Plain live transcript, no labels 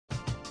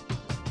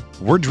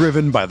We're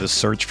driven by the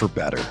search for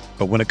better.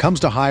 But when it comes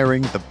to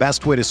hiring, the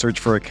best way to search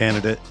for a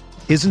candidate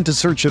isn't to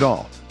search at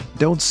all.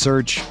 Don't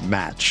search,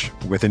 match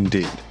with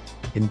Indeed.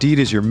 Indeed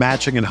is your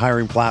matching and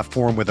hiring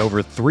platform with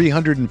over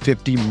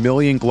 350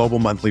 million global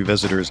monthly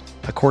visitors,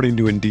 according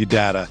to Indeed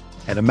data,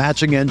 and a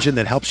matching engine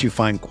that helps you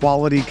find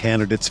quality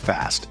candidates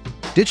fast.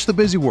 Ditch the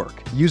busy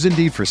work. Use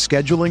Indeed for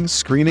scheduling,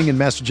 screening, and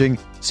messaging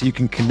so you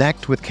can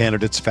connect with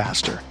candidates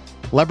faster.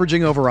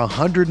 Leveraging over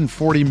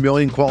 140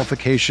 million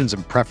qualifications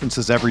and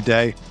preferences every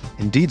day,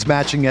 Indeed's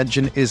matching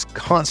engine is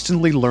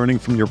constantly learning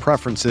from your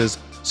preferences,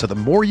 so the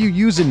more you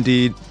use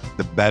Indeed,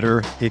 the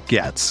better it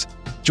gets.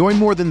 Join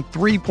more than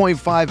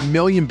 3.5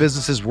 million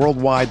businesses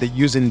worldwide that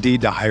use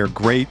Indeed to hire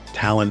great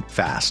talent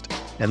fast.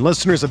 And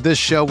listeners of this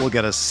show will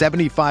get a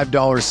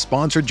 $75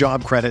 sponsored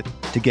job credit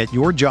to get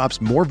your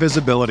jobs more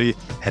visibility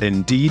at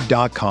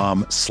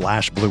Indeed.com/Blue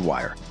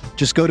Wire.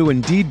 Just go to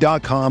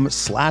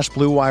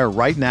Indeed.com/Blue Wire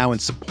right now and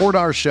support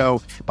our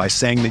show by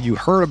saying that you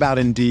heard about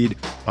Indeed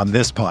on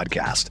this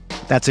podcast.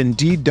 That's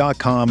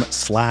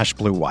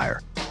Indeed.com/Blue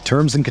Wire.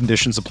 Terms and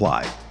conditions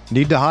apply.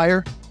 Need to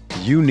hire?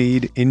 You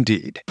need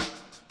Indeed.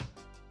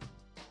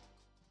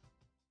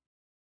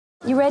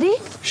 You ready?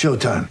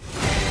 Showtime.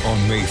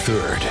 On May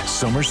 3rd,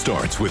 summer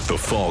starts with The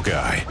Fall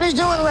Guy. Let's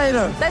do it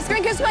later. Let's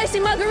drink a spicy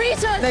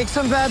margarita. Make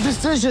some bad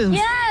decisions.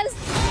 Yes!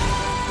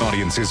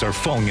 Audiences are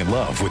falling in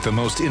love with the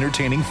most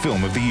entertaining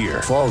film of the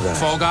year. Fall Guy.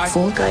 Fall Guy.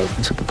 Fall Guy.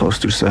 That's what the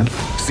poster said.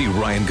 See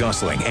Ryan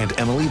Gosling and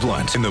Emily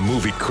Blunt in the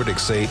movie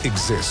critics say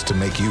exists to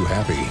make you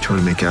happy. Trying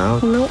to make it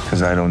out? Nope.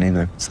 Because I don't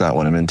either. It's not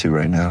what I'm into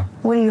right now.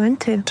 What are you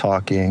into?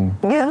 Talking.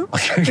 Yeah.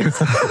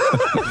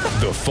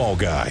 The Fall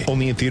Guy.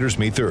 Only in theaters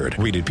May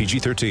 3rd. Rated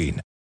PG-13.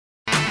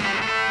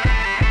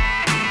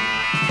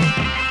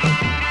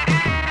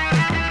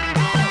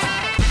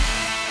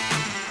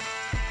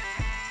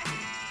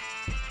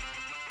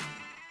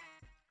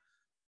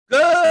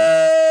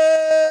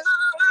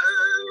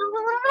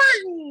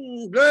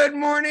 Good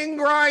morning,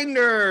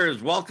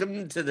 Grinders.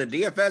 Welcome to the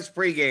DFS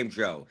pregame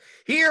show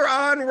here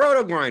on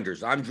Roto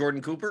Grinders. I'm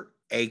Jordan Cooper,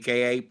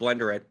 a.k.a.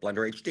 Blender at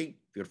Blender HD.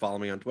 If you would follow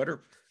me on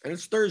Twitter. And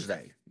it's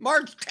Thursday,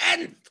 March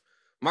 10th.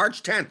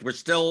 March 10th. We're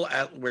still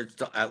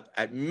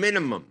at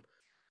minimum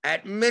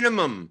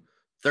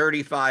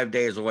 35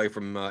 days away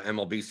from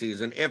MLB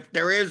season. If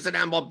there is an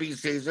MLB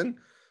season,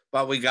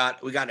 but we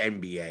got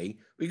NBA.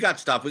 We got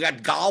stuff. We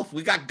got golf.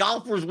 We got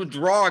golfers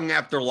withdrawing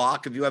after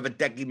lock. If you have a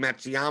Hideki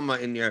Matsuyama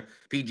in your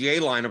PGA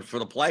lineups for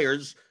the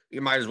players,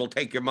 you might as well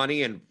take your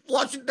money and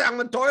flush it down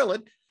the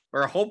toilet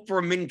or hope for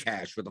a min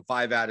cash with a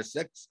 5 out of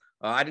 6.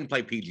 I didn't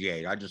play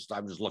PGA. I'm just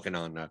looking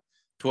on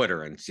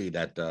Twitter and see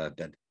that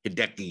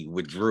Hideki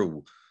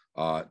withdrew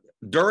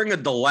during a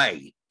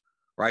delay,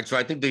 right? So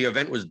I think the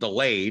event was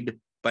delayed,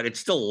 but it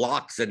still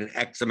locks in an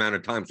X amount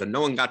of time. So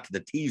no one got to the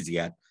tees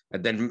yet.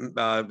 And then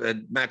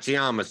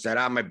Matsuyama said,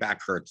 my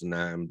back hurts and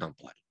I'm done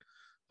playing.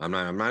 I'm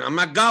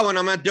not going.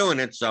 I'm not doing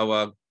it.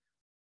 So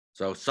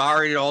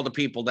sorry to all the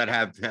people that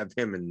have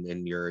him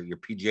in your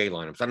PGA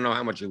lineups. I don't know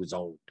how much he was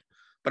owned,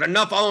 but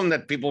enough owned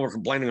that people were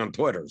complaining on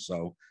Twitter.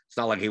 So it's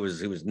not like he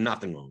was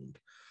nothing owned.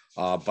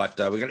 But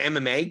we got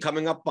MMA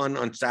coming up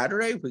on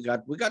Saturday. We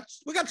got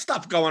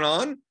stuff going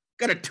on.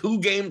 Got a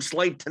 2-game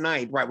slate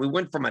tonight. Right. We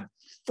went from a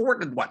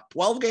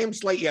 12-game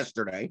slate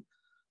yesterday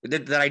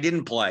that I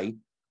didn't play,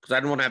 because I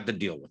didn't want to have to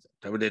deal with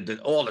it.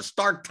 All the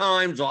start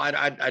times.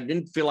 I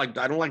didn't feel like,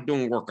 I don't like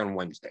doing work on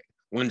Wednesday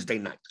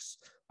nights.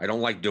 I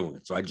don't like doing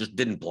it. So I just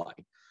didn't play.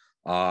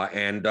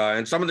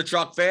 And some of the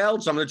chalk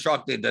failed. Some of the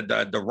chalk,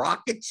 the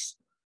Rockets,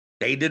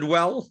 they did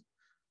well,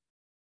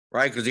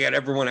 right? Because he had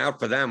everyone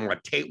out for them.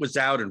 Tate was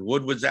out and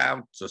Wood was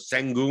out. So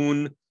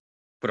Sengun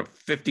put up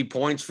 50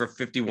 points for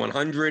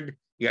 5,100.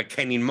 You got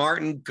Kenyon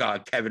Martin,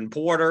 Kevin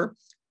Porter.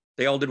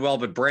 They all did well,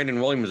 but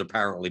Brandon Williams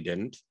apparently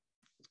didn't.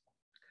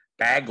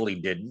 Bagley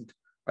didn't.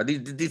 Are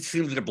these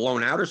teams get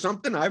blown out or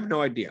something? I have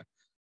no idea.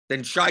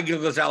 Then Shai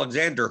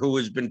Gilgeous-Alexander, who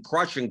has been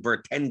crushing for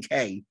a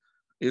 10K,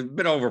 is a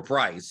bit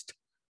overpriced.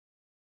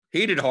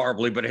 He did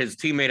horribly, but his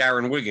teammate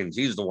Aaron Wiggins,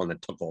 he's the one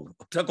that took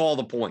all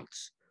the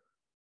points.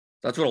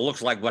 That's what it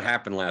looks like what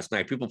happened last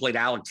night. People played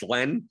Alex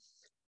Len,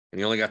 and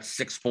he only got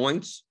 6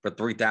 points for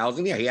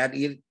 3,000. Yeah,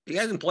 he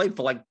hasn't played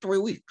for like 3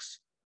 weeks.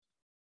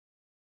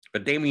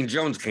 But Damian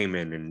Jones came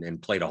in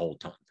and played a whole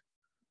ton.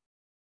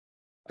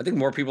 I think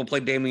more people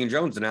played Damian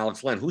Jones than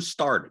Alex Len. Who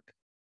started?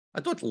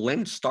 I thought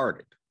Len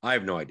started. I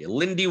have no idea.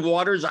 Lindy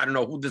Waters, I don't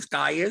know who this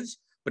guy is,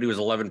 but he was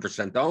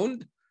 11%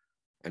 owned,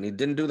 and he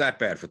didn't do that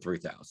bad for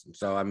 3,000.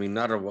 So, I mean,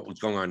 not what was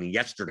going on in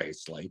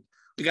yesterday's slate.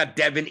 We got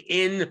Devin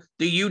in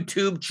the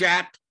YouTube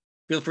chat.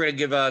 Feel free to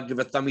give a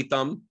thummy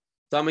thumb.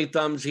 Thummy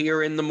thumbs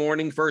here in the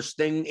morning, first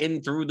thing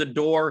in through the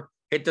door.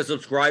 Hit the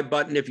subscribe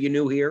button if you're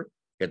new here.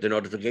 Hit the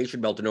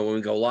notification bell to know when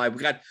we go live.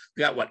 We got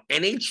what?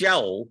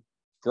 NHL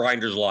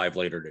Grinders live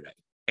later today.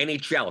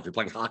 NHL, if you're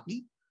playing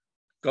hockey,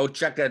 go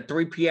check at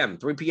 3 p.m.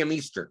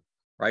 Eastern,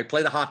 right?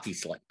 Play the hockey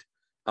slate.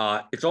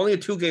 It's only a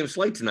 2-game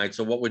slate tonight,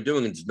 so what we're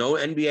doing is no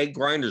NBA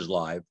Grinders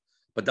live,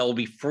 but there will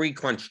be free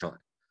crunch time.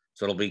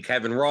 So it'll be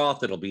Kevin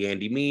Roth, it'll be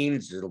Andy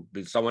Means, it'll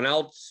be someone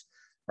else,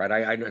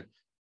 right?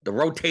 the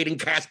rotating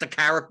cast of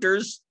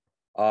characters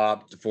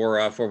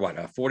for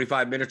what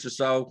 45 minutes or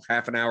so,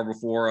 half an hour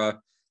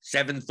before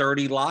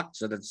 7:30 lock.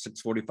 So that's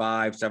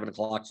 6:45, 7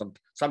 o'clock,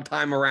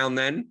 sometime around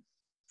then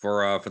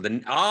for the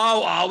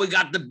we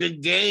got the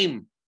big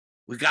game.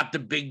 We got the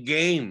big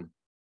game.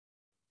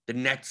 The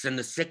Nets and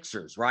the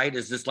Sixers, right?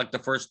 Is this like the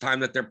first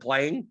time that they're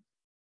playing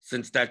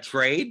since that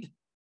trade?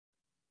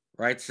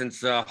 Right?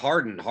 Since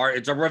Harden,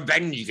 it's a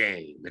revenge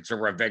game. It's a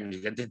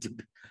revenge game.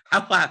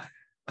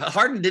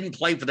 Harden didn't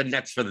play for the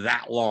Nets for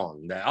that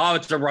long.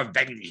 It's a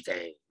revenge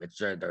game.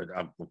 It's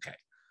okay,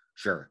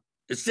 sure.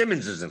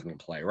 Simmons isn't going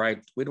to play, right?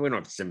 We don't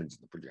have Simmons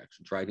in the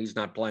projections, right? He's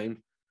not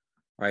playing,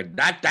 right?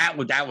 That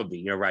would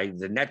be, right.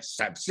 The Nets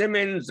have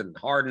Simmons and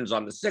Harden's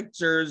on the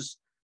Sixers,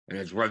 and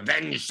it's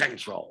Revenge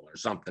Central or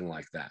something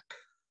like that.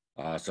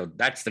 So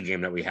that's the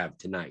game that we have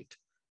tonight.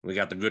 We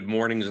got the good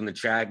mornings in the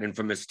chat.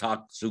 Infamous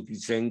Suki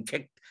Singh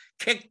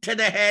kicked to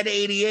the head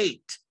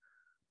 88.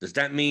 Does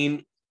that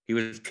mean he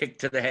was kicked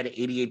to the head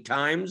 88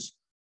 times?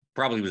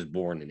 Probably was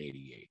born in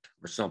 88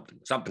 or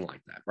something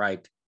like that,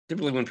 right?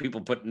 Typically when people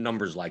put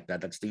numbers like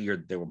that, that's the year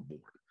that they were born.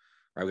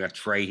 Right? We got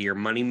Trey here,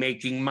 money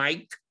making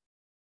Mike.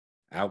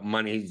 Out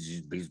money,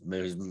 he's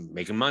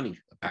making money,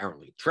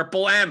 apparently.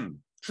 Triple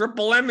M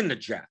in the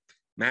chat.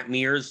 Matt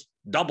Mears,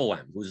 double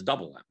M, who's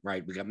double M,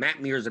 right? We got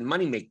Matt Mears and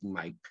money making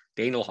Mike.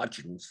 Daniel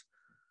Hutchins,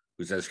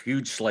 who says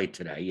huge slate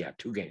today. Yeah,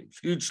 2 games,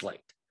 huge slate.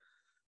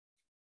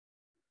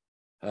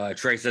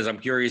 Trey says, I'm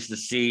curious to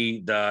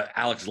see the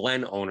Alex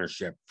Len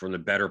ownership from the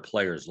better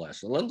players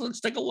list.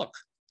 Let's take a look.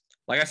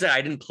 Like I said,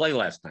 I didn't play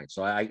last night,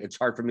 so it's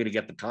hard for me to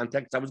get the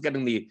context. I was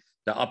getting the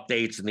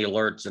updates and the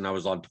alerts, and I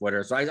was on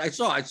Twitter. So I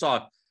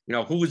saw,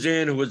 who was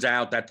in, who was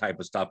out, that type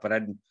of stuff. But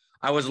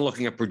I wasn't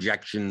looking at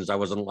projections. I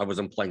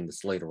wasn't playing the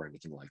slate or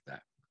anything like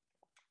that.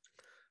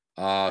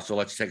 So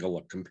let's take a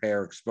look.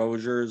 Compare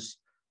exposures.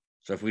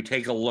 So if we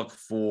take a look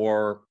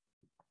for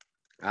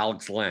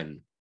Alex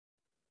Len,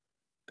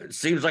 it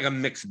seems like a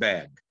mixed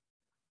bag,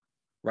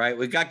 right?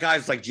 We got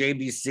guys like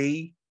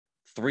JBC,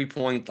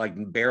 3-point, like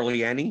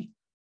barely any.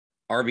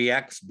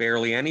 RBX,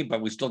 barely any,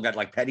 but we still got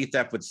like Petty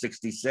Theft with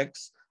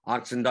 66,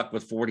 Oxenduck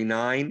with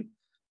 49,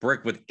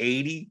 Brick with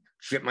 80,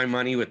 Ship My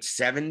Money with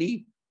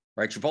 70,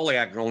 right?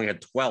 Chipotle only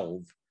had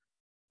 12,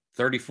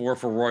 34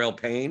 for Royal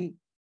Pain,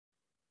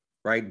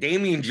 right?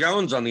 Damian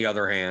Jones, on the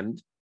other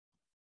hand,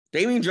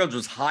 Damian Jones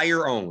was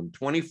higher owned,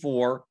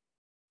 24%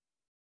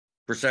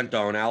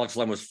 owned. Alex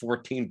Len was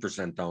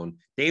 14% owned.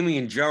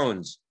 Damian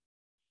Jones,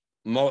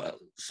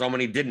 so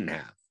many didn't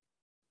have,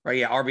 right?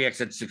 Yeah,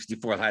 RBX at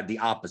 64 had the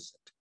opposite.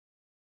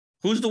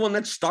 Who's the one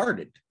that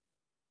started?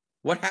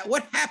 What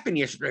happened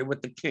yesterday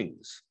with the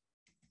Kings?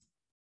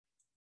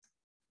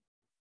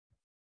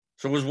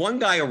 So was one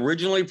guy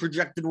originally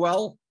projected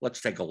well?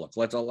 Let's take a look.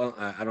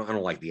 I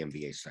don't like the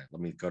NBA site.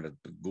 Let me go to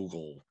the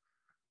Google.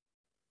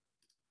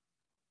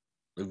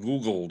 The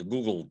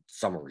Google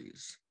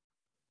summaries.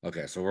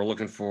 Okay, so we're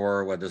looking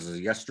for what this is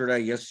yesterday.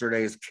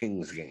 Yesterday's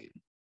Kings game,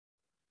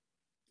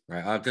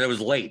 right? Because it was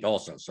late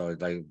also. So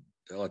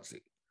let's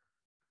see.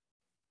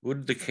 Who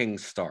did the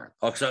Kings start?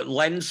 Oh, so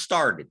Len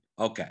started.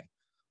 Okay.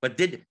 But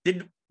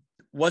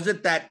was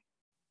it that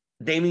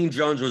Damian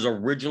Jones was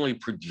originally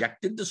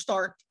projected to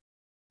start?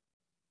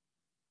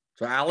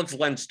 So Alex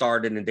Len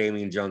started and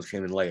Damian Jones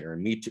came in later.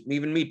 And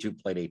even Me Too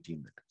played 18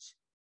 minutes.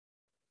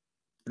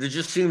 But it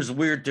just seems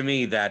weird to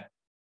me that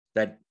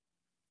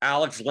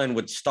Alex Len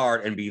would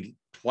start and be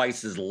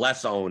twice as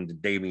less owned than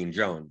Damian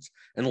Jones,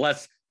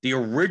 unless the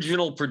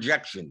original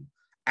projection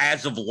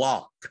as of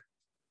lock,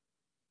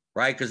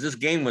 right? Because this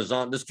game was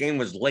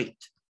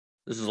late.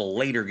 This is a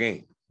later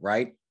game,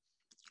 right?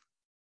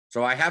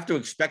 So I have to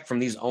expect from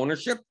these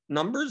ownership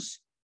numbers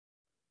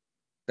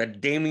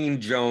that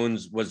Damian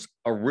Jones was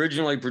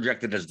originally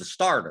projected as the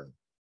starter.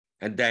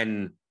 And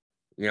then,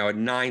 at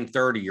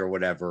 9:30 or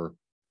whatever,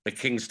 the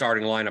Kings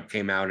starting lineup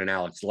came out and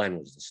Alex Len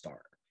was the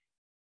starter.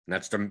 And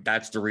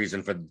that's the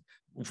reason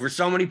for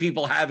so many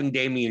people having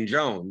Damian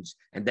Jones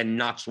and then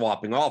not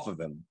swapping off of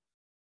him.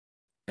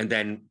 And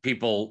then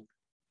people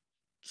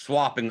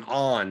swapping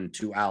on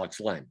to Alex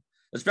Len,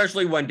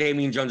 especially when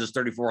Damian Jones is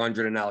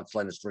 3,400 and Alex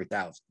Len is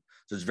 3,000.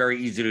 So it's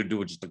very easy to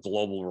do just a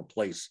global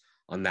replace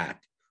on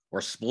that or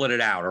split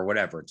it out or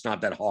whatever. It's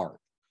not that hard.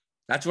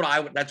 That's what I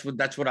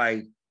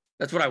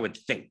would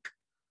think.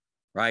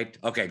 Right.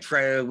 Okay.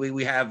 Trey,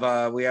 we have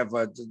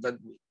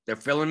they're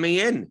filling me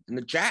in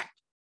the chat.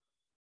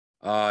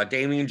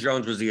 Damian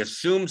Jones was the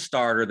assumed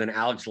starter, then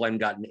Alex Len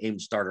got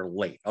named starter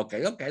late.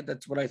 Okay,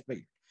 that's what I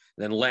figured.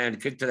 Then Len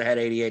kicked to the head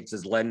 88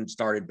 says Len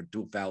started, but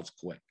 2 fouls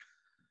quick.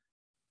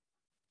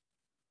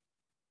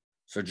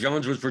 So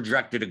Jones was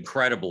projected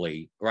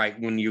incredibly, right,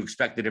 when you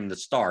expected him to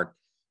start,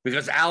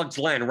 because Alex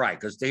Len, right,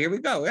 because here we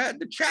go. Yeah,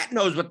 the chat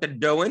knows what they're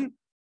doing.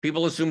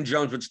 People assume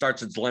Jones would start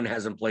since Len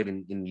hasn't played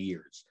in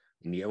years.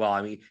 He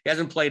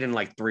hasn't played in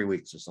like 3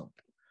 weeks or something.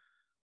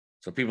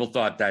 So people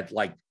thought that,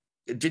 like,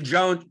 did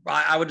Jones,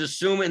 I would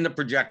assume in the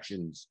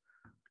projections,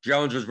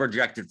 Jones was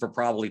projected for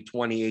probably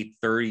 28,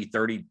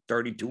 30,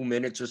 32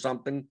 minutes or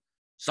something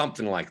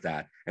like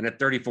that. And at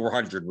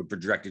 3,400 would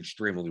project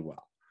extremely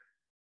well.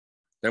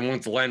 Then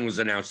once Len was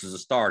announced as a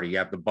starter, you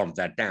have to bump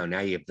that down.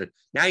 Now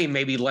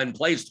maybe Len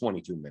plays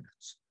 22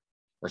 minutes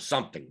or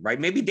something, right?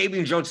 Maybe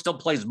Damian Jones still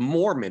plays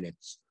more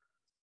minutes,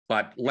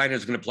 but Len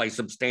is going to play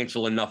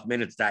substantial enough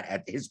minutes that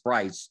at his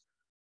price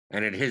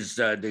and at his,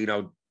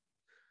 the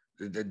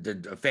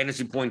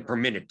fantasy point per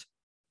minute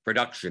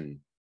production,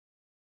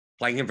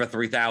 playing him for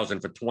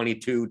 3,000 for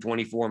 22,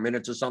 24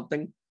 minutes or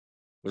something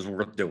was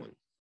worth doing.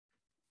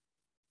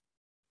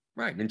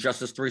 Right.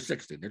 Injustice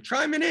 360. They're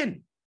chiming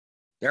in.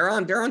 They're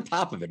on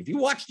top of it. If you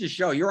watch the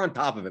show, you're on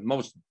top of it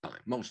most of the time.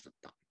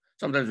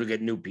 Sometimes we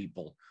get new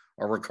people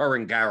or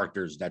recurring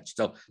characters that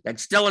still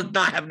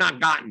have not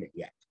gotten it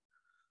yet.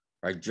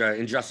 Right.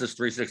 Injustice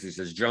 360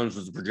 says Jones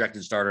was the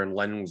projected starter and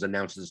Len was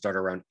announced as the starter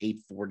around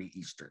 8:40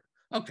 Eastern.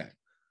 Okay.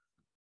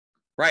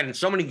 Right. And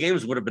so many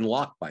games would have been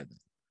locked by then.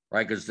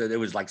 Right. Because it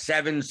was like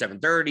 7,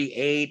 7:30,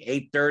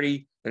 8,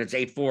 8:30, and it's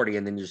 8:40,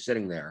 and then you're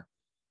sitting there.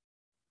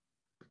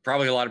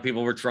 Probably a lot of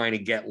people were trying to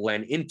get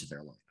Len into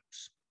their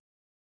lineups.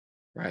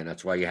 Right. And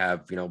that's why you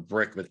have,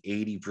 Brick with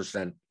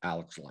 80%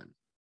 Alex Len.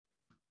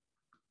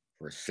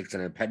 For a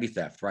 6.5 petty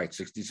theft, right?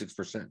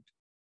 66%.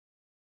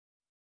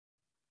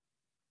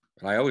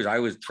 And I always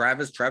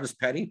Travis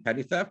petty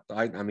theft.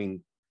 I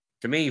mean,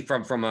 to me,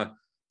 from a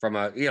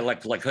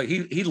like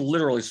he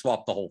literally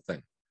swapped the whole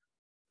thing.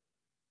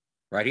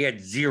 Right? He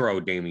had 0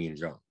 Damian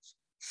Jones,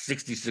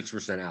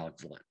 66%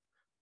 Alex Len.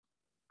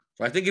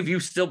 So I think if you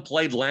still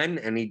played Len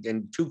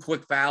and 2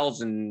 quick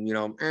fouls and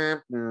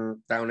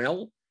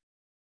downhill,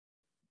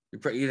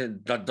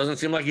 it doesn't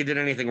seem like you did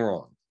anything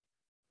wrong.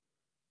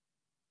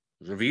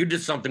 So if you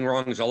did something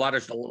wrong, so a lot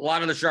of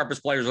the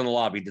sharpest players in the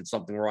lobby did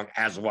something wrong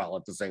as well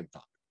at the same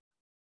time.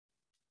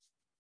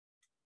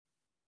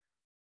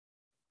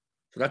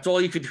 So that's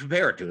all you could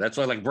compare it to. That's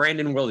why, like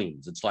Brandon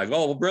Williams, it's like,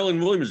 oh, well, Brandon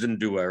Williams didn't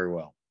do very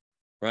well,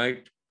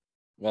 right?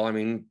 Well, I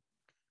mean,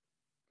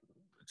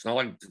 it's not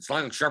like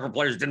sharper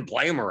players didn't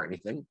play him or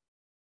anything,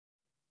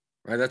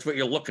 right? That's what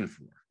you're looking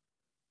for.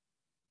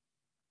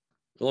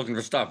 You're looking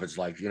for stuff. It's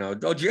like,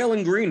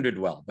 Jalen Green did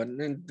well, but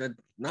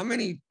not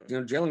many.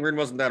 Jalen Green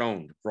wasn't that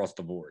owned across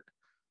the board.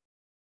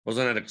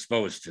 Wasn't that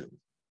exposed to,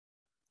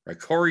 right?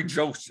 Corey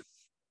Joseph.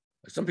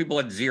 Some people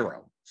had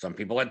 0. Some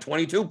people had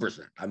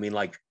 22%. I mean,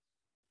 like,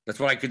 that's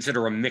what I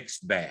consider a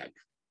mixed bag.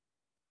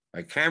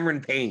 Like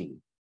Cameron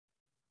Payne.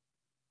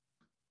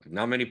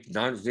 Not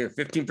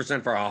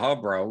 15% for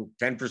Hubbro,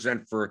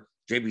 10% for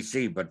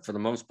JBC, but for the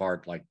most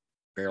part, like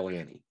barely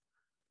any.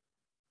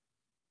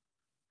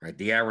 Right,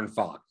 De'Aaron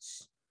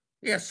Fox.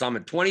 Yeah, some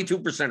at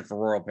 22% for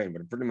Royal Payne,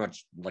 but pretty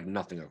much like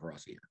nothing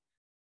across here.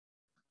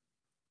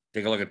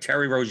 Take a look at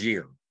Terry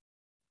Rozier.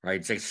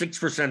 Right, say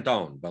 6%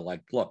 owned, but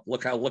like,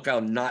 look how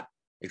not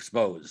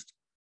exposed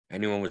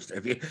anyone was.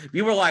 If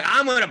you were like,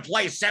 I'm going to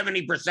play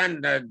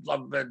 70%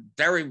 of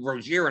Terry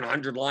Rozier in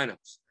 100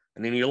 lineups,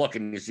 and then you look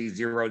and you see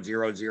 0,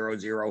 0, 0,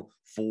 0,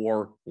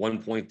 4,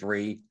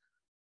 1.3.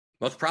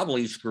 Most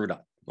probably he screwed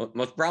up.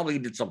 Most probably he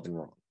did something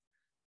wrong.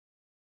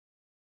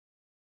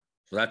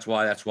 So that's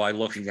why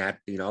looking at,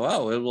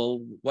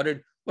 what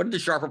did the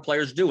sharper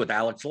players do with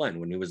Alex Len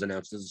when he was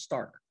announced as a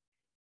starter?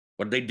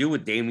 What did they do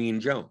with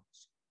Damian Jones?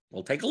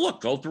 Well, take a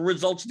look. Go through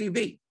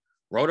ResultsDB.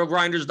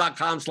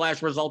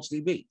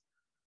 Rotogrinders.com/ResultsDB.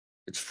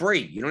 It's free.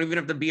 You don't even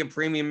have to be a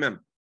premium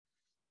member.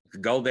 You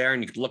could go there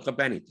and you could look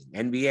up anything.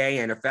 NBA,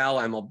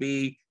 NFL,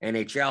 MLB,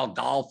 NHL,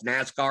 golf,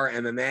 NASCAR,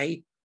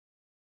 MMA.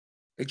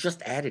 They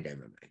just added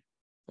MMA. I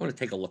want to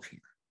take a look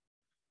here.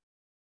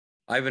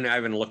 I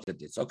haven't looked at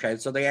this. Okay,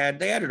 so they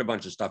added a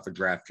bunch of stuff for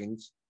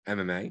DraftKings,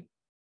 MMA,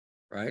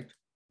 right?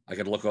 I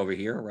could look over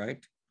here,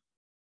 right?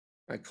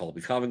 Right,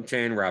 Colby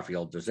Covington,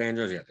 Rafael dos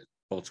Anjos, yeah, they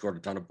both scored a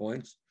ton of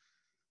points.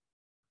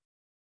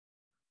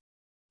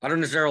 I don't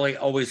necessarily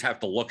always have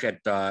to look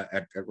at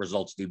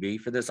ResultsDB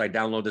for this. I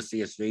download the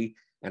CSV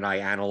and I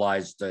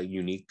analyze the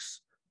uniques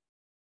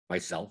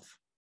myself.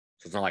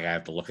 So it's not like I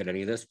have to look at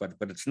any of this, but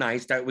it's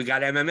nice that we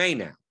got MMA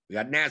now. We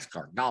got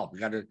NASCAR, golf, we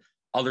got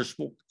other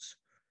sports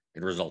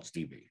in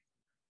ResultsDB.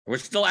 We're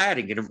still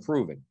adding and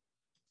improving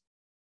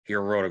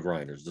here at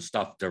RotoGrinders, the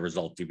stuff to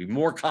ResultsDB.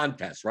 More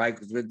contests, right?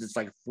 Because it's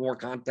like 4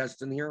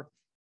 contests in here.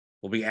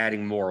 We'll be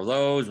adding more of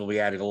those. We'll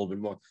be adding a little bit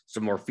more,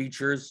 some more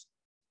features.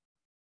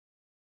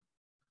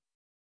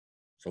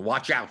 So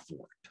watch out for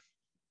it.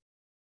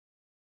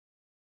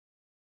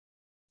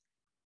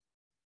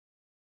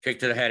 Kick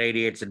to the head,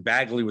 88 said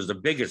Bagley was the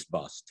biggest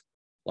bust.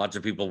 Lots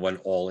of people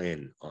went all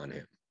in on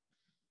him.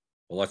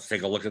 Well, let's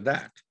take a look at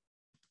that.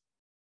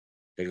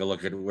 Take a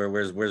look at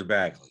where's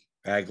Bagley.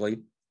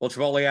 Bagley. Well,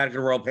 Chipotle added to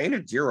Royal Payne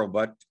at 0,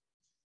 but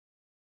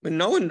I mean,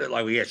 no one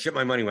like, yeah, shit,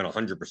 my money went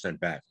 100%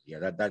 Bagley.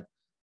 Yeah,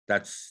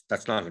 that's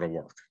not going to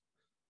work.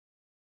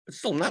 It's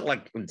still not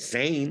like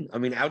insane. I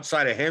mean,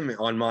 outside of him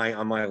on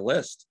my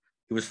list,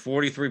 he was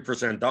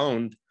 43%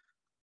 owned.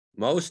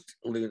 Most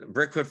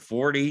Brickfoot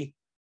 40,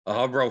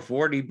 Hubbro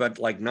 40, but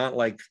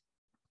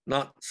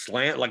not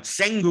slant, like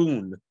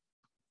Sengun,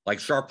 like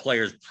sharp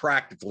players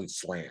practically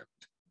slammed.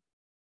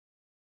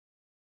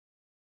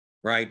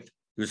 Right?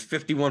 He was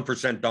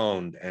 51%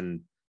 owned,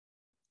 and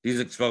These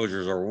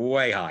exposures are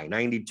way high,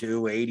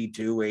 92,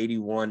 82,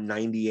 81,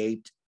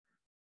 98.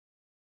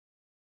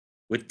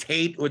 With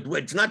Tate,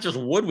 it's not just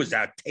Wood was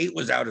out, Tate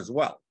was out as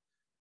well.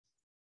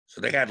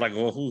 So they had like,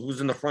 well,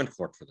 who's in the front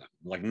court for them?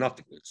 Like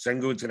nothing.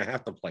 Sengun's going to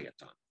have to play a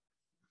ton.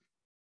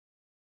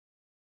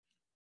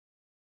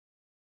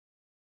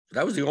 So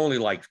that was the only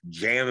like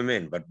jam him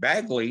in. But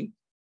Bagley,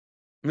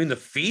 I mean, the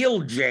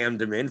field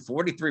jammed him in,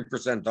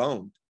 43%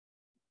 owned.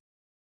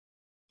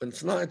 But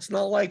it's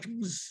not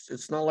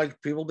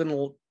like people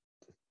didn't.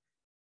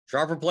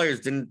 Sharper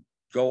players didn't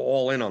go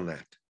all in on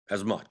that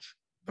as much.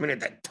 I mean, a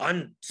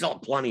ton, still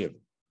plenty of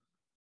them,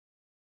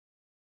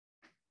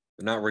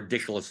 but not a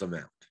ridiculous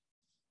amount.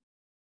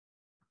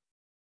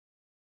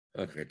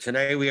 Okay,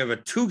 today we have a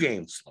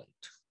 2-game slate.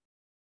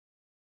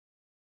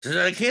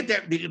 So I can't.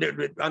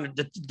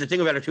 The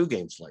thing about a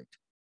 2-game slate,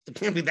 there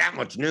can't be that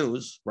much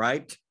news,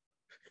 right?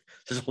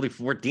 There's only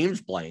 4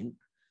 teams playing.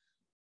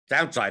 The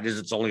downside is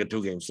it's only a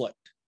 2-game slate.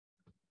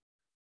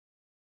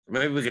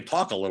 Maybe we could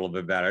talk a little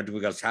bit about it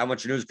because how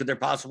much news could there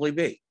possibly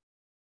be,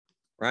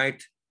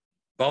 right?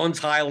 Bones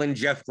Highland,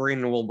 Jeff Green,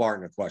 and Will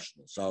Barton are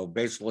questionable. So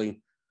basically,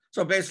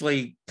 the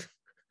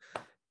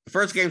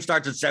first game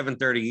starts at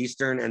 7:30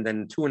 Eastern, and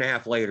then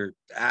half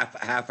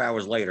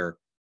hours later,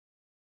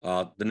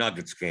 the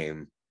Nuggets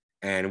game,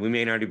 and we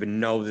may not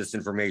even know this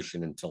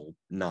information until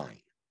 9.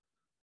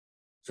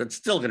 So it's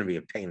still going to be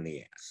a pain in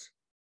the ass,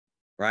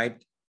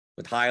 right?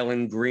 With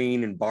Highland,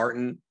 Green, and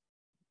Barton.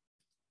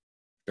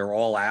 They're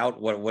all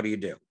out. What do you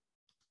do?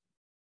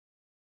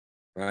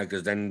 Right?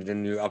 Because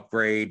then you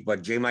upgrade,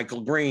 but J.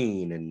 Michael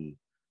Green and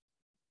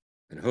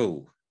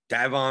who?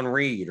 Davon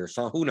Reed or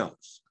some, who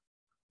knows?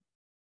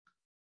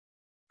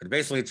 But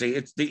basically,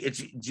 it's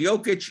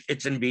Jokic,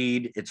 it's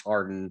Embiid, it's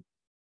Harden.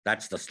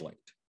 That's the slate.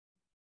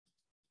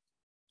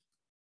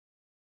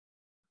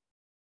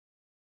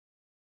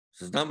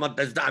 So it's not much.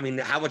 I mean,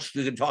 how much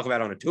you can talk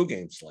about on a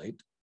 2-game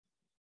slate?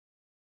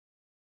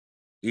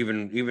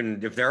 Even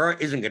if there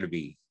isn't going to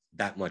be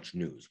that much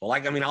news. Well,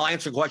 I'll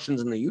answer questions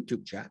in the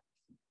YouTube chat.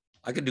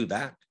 I could do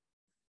that.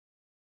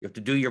 You have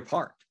to do your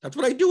part. That's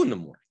what I do in the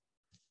morning.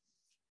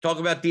 Talk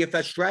about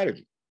DFS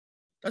strategy.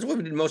 That's what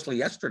we did mostly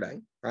yesterday,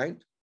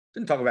 right?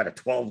 Didn't talk about a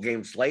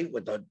 12-game slate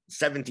with the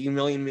 17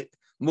 million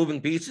moving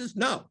pieces.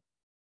 No.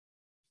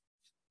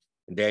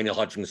 And Daniel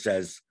Hutchings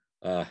says,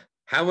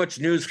 how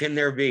much news can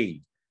there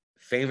be?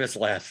 Famous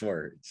last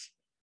words.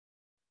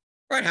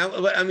 Right.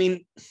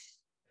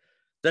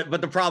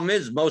 But the problem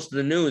is most of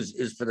the news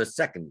is for the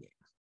second game,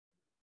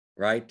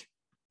 right?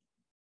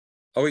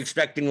 Are we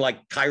expecting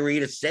like Kyrie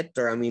to sit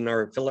or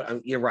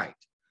you're right.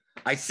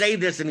 I say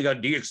this and you go,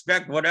 do you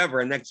expect whatever?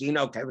 And next thing you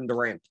know, Kevin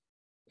Durant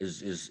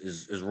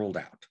is ruled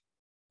out,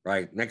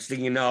 right? Next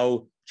thing you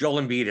know,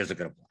 Joel Embiid isn't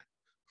going to play,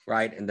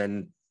 right? And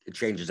then it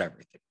changes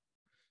everything.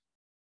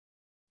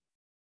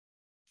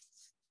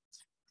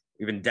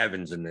 Even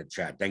Devin's in the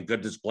chat. Thank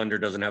goodness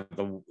Blender doesn't have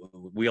the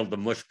wield the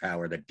mush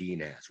power that Dean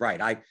has. Right.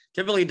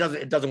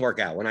 It doesn't work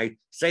out. When I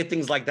say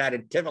things like that,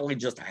 it typically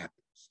just happens.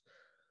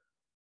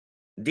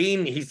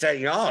 Dean, he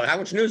said, how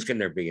much news can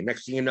there be? And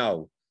next thing you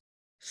know,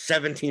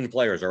 17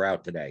 players are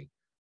out today,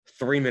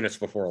 3 minutes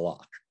before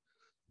lock.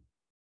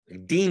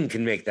 And Dean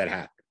can make that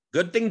happen.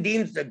 Good thing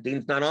Dean's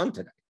not on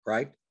today,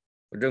 right?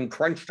 We're doing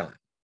crunch time.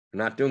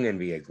 We're not doing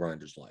NBA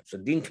Grinders Live. So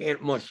Dean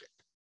can't mush it.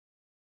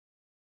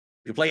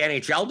 You play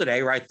NHL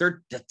today, right?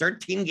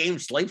 13-game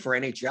slate for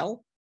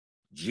NHL.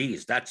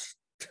 Geez, that's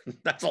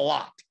a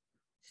lot.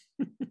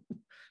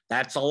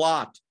 That's a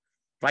lot.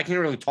 But I can't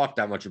really talk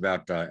that much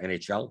about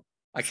NHL.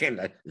 I can't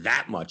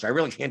that much. I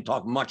really can't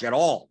talk much at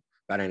all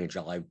about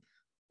NHL.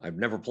 I've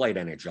never played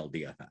NHL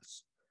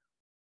DFS.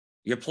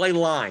 You play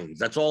lines.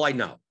 That's all I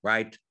know,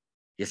 right?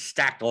 You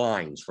stack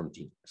lines from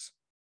teams.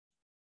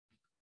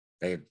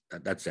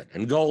 That's it.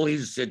 And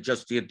goalies,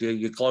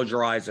 you close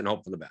your eyes and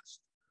hope for the best.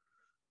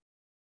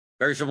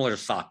 Very similar to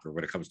soccer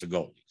when it comes to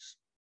goalies,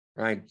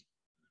 right?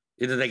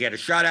 Either they get a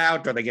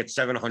shutout or they get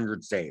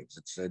 700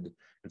 saves. And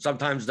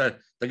sometimes the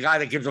guy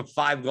that gives up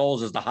 5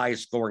 goals is the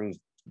highest scoring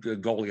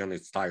goalie on the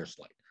entire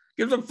slate.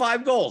 Gives them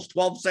 5 goals,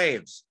 12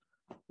 saves.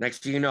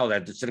 Next thing you know,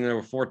 that they're sitting there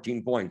with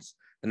 14 points,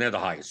 and they're the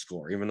highest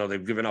scorer, even though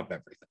they've given up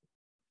everything.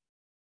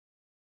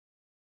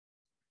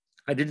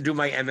 I didn't do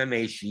my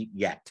MMA sheet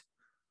yet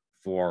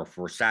for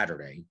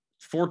Saturday.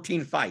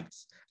 14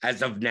 fights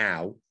as of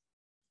now.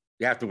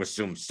 You have to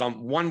assume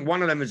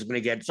one of them is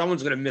going to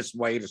someone's going to miss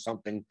weight or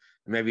something.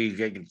 Maybe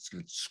get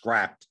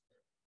scrapped,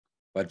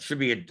 but it should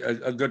be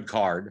a good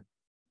card.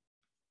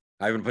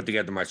 I haven't put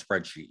together my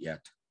spreadsheet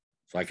yet,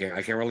 so I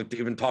can't really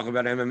even talk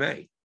about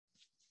MMA.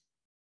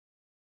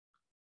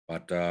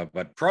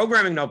 But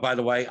programming note, by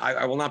the way,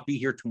 I will not be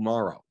here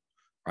tomorrow.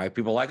 Right?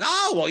 People are like,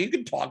 oh, well, you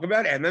can talk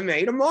about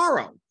MMA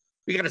tomorrow.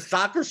 We got a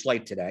soccer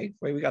slate today.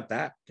 Wait, we got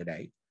that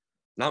today.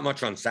 Not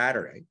much on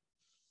Saturday.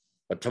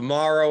 But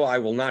tomorrow I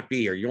will not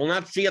be here. You will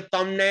not see a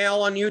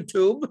thumbnail on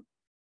YouTube.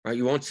 Right?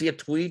 You won't see a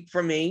tweet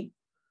from me.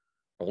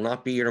 I will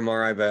not be here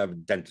tomorrow. I have a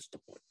dentist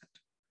appointment.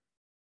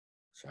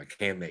 So I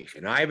can't make it.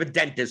 And I have a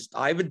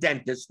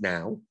dentist.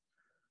 now.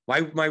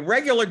 My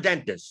regular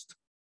dentist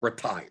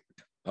retired.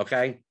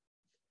 Okay.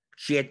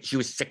 She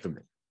was sick of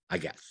me, I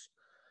guess.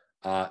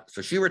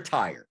 So she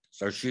retired.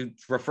 So she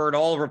referred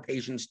all of her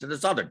patients to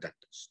this other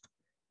dentist.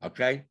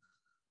 Okay.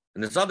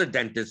 And this other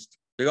dentist,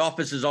 the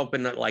office is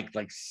open at like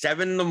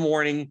 7 in the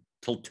morning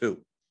till 2.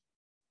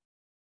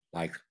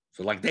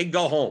 So they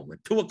go home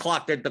at 2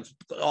 o'clock, the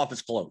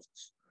office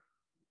closes.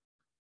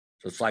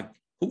 So it's like,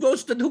 who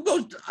goes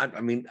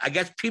I mean, I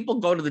guess people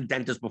go to the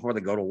dentist before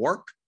they go to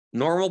work.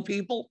 Normal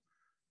people,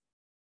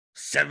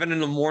 7 in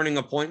the morning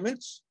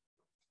appointments.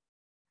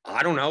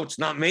 I don't know. It's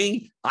not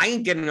me. I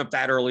ain't getting up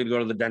that early to go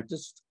to the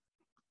dentist.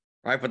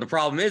 Right. But the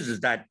problem is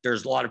that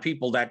there's a lot of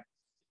people that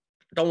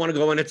don't want to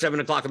go in at 7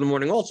 o'clock in the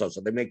morning also.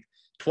 So they make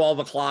 12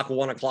 o'clock,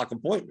 1 o'clock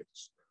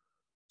appointments.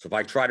 So if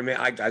I try to make,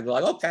 I go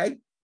like, okay,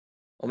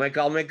 I'll make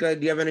do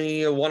you have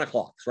any 1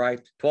 o'clocks,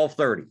 right?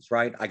 12:30s,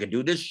 right? I could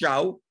do this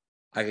show.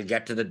 I could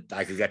get to the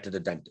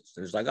dentist.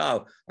 And it's like,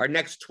 oh, our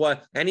next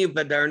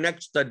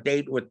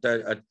date with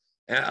the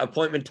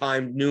appointment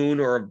time, noon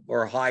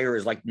or higher,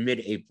 is like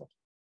mid-April.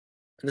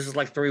 And this is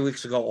like 3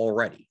 weeks ago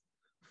already.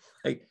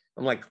 I'm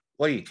like,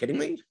 what, are you kidding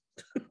me?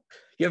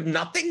 You have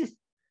nothing?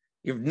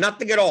 You have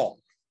nothing at all.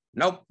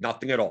 Nope,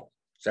 nothing at all.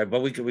 So,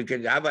 but we could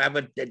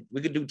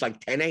do like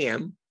 10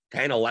 a.m.,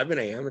 10, 11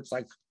 a.m. It's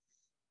like,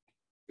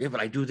 yeah, but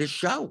I do this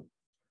show.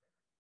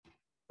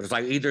 But it's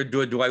like, either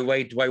do I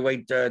wait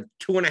 2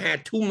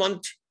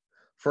 months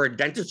for a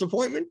dentist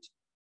appointment?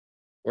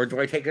 Or do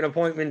I take an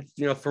appointment,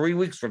 3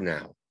 weeks from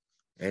now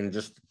and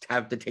just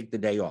have to take the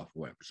day off,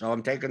 whatever. So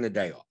I'm taking the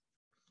day off.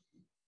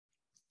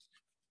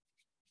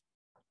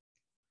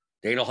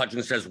 Daniel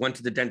Hutchins says, went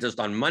to the dentist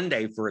on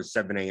Monday for a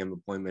 7 a.m.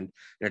 appointment,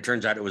 and it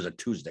turns out it was a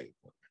Tuesday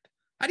appointment.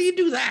 How do you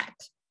do that?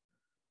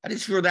 How do you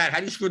screw that? How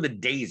do you screw the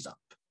days up?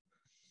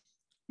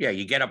 Yeah,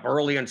 you get up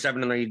early on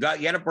 7 and you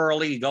get up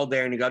early, you go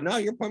there and you go, no,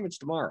 your appointment's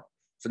tomorrow.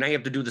 So now you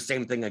have to do the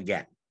same thing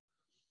again.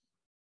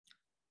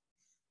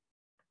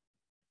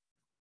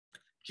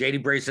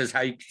 JD Bray says,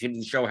 how you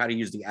can show how to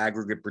use the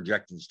aggregate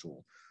projections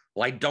tool.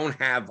 Well, I don't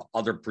have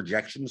other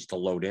projections to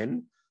load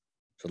in,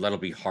 so that'll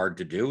be hard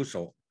to do.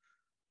 So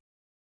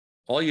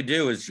all you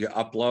do is you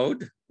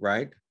upload,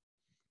 right?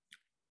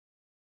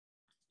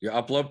 You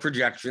upload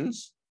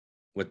projections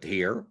with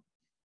here.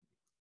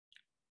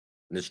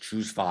 This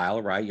choose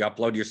file, right? You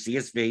upload your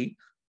CSV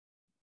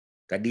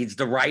that needs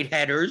the right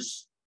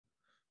headers,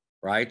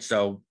 right?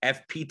 So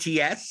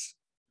FPTS,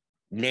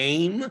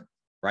 name,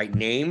 right?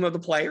 Name of the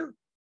player.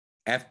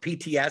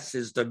 FPTS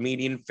is the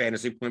median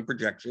fantasy point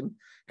projection,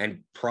 and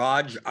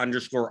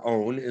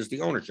proj_own is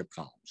the ownership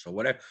column. So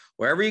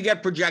wherever you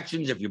get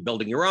projections, if you're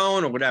building your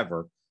own or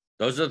whatever,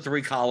 those are the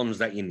 3 columns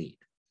that you need,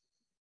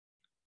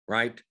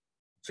 right?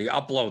 So you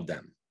upload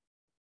them.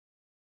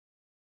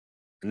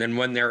 And then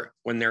when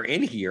they're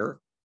in here,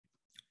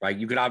 right,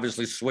 you could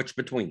obviously switch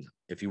between them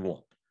if you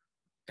want.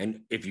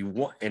 And if you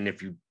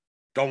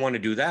don't want to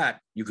do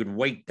that, you could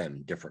weight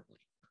them differently.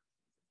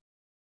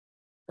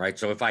 Right?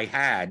 So if I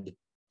had,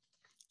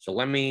 so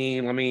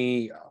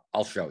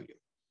I'll show you.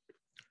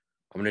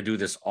 I'm going to do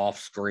this off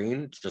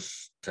screen so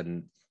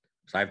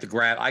I have to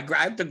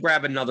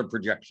grab another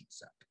projection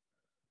set.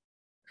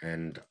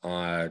 And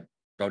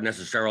don't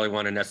necessarily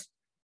want to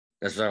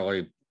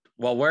necessarily,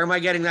 well, where am I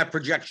getting that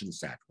projection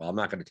set? Well, I'm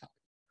not going to tell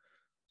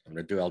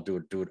you. I'll do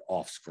it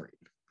off screen.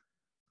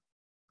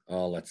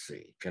 Oh, let's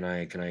see. Can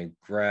I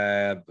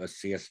grab a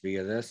CSV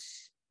of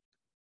this?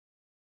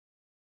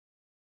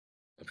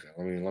 Okay,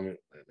 let me.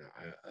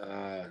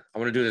 I'm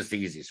going to do this the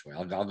easiest way.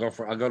 I'll go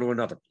to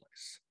another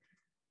place.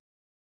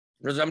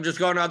 I'm just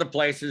going to other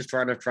places,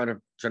 trying to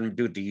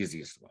do it the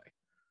easiest way,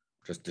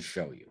 just to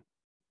show you.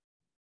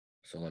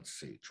 So let's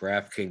see.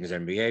 DraftKings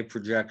NBA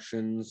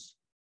projections.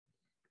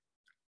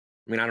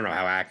 I mean, I don't know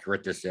how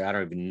accurate this is. I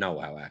don't even know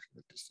how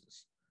accurate this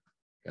is.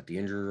 Got the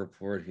injury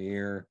report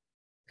here.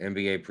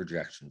 NBA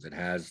projections. Does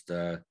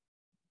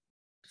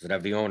it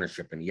have the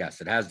ownership in?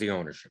 Yes, it has the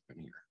ownership in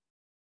here.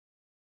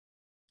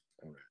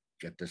 I'm going to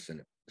get this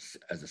in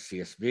as a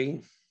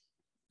CSV.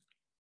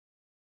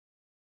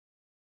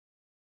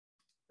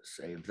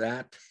 Save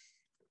that.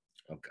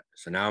 Okay,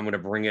 so now I'm going to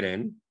bring it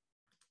in.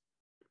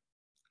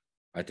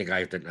 I think I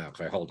have to.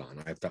 Okay, hold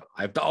on. I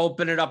have to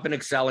open it up in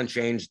Excel and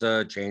change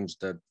the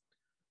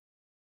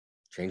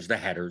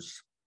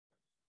headers.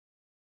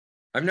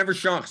 I've never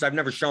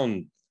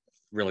shown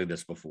really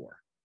this before,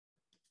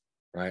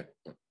 right?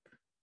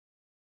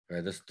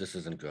 Okay, this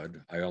isn't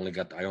good. I only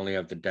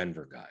have the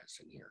Denver guys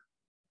in here.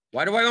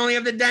 Why do I only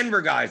have the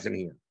Denver guys in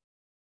here?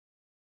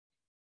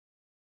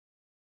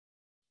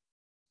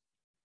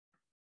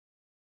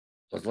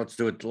 Let's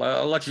do it.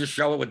 Let's just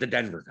show it with the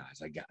Denver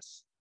guys, I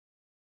guess.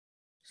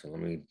 So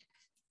I'm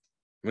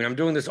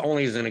doing this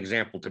only as an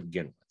example to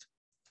begin with.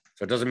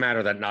 So it doesn't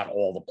matter that not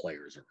all the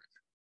players are in.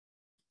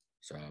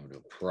 So I'm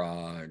going to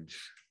proj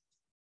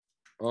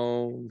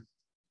own,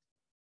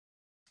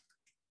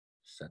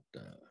 set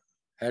the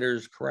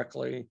headers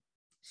correctly,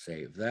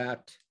 save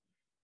that.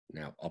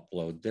 Now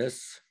upload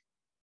this.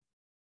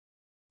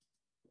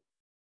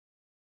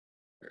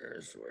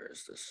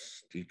 Where's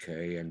this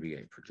DK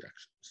NBA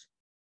projections,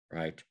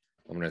 right?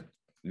 I'm going to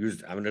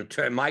I'm going to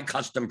turn my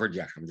custom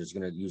projection. I'm just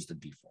going to use the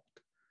default,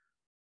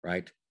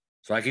 right?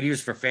 So I could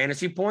use for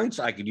fantasy points.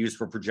 I could use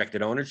for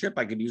projected ownership.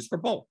 I could use for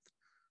both,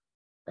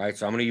 right?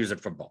 So I'm going to use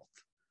it for both,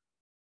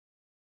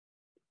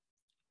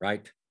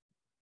 right?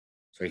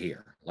 So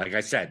here, like I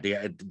said,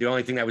 the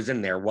only thing that was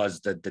in there was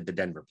the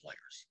Denver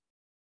players,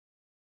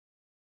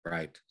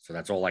 right? So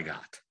that's all I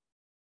got,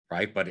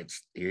 right? But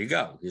it's, here you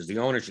go. Here's the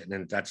ownership.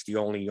 And that's the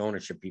only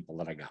ownership people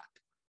that I got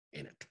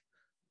in it.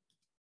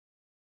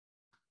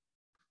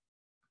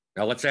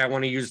 Now, let's say I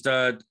want to use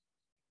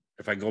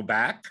if I go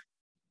back,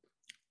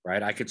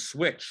 right, I could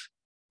switch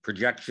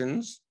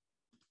projections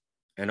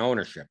and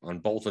ownership on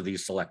both of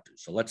these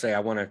selectors. So let's say I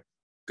want to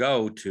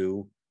go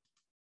to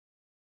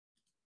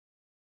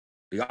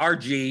the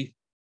RG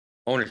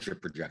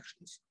ownership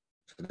projections.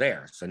 So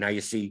there. So now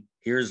you see,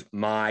 here's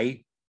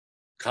my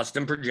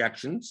custom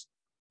projections,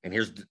 and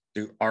here's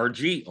the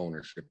RG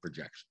ownership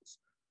projections.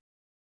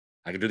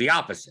 I could do the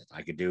opposite.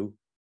 I could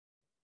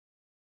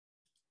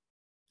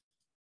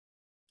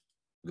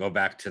go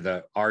back to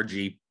the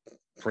RG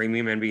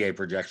premium NBA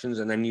projections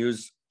and then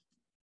use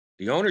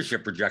the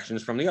ownership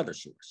projections from the other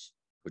source,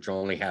 which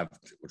only have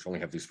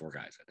these four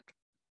guys in it.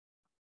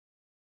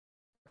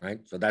 Right?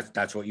 So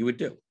that's what you would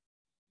do.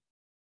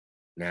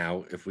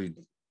 Now, if we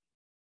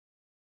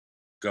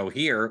go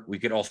here, we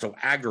could also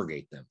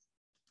aggregate them.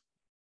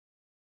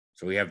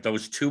 So we have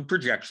those two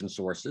projection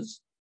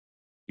sources.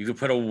 You could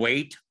put a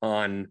weight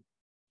on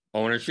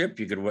ownership.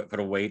 You could put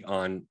a weight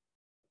on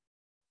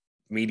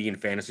median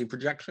fantasy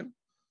projection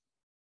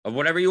of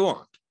whatever you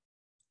want.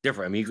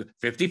 Different. I mean,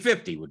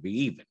 50-50 would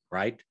be even,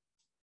 right?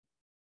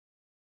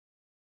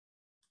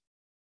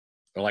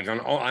 Or like on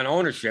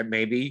ownership,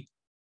 maybe,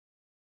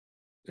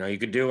 you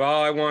could do,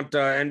 I want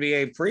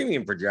NBA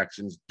premium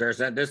projections.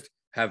 This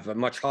have a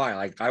much higher,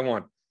 like I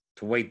want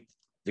to weight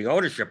the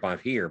ownership on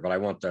here, but I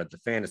want the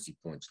fantasy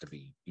points to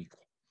be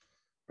equal,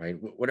 right?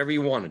 Whatever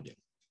you want to do,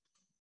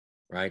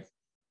 right?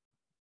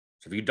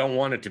 So if you don't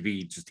want it to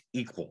be just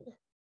equal,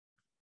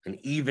 an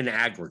even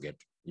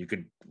aggregate, you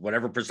could,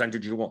 whatever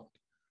percentage you want.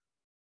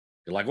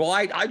 You're like, well,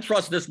 I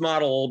trust this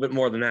model a little bit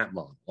more than that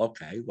model.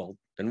 Okay, well,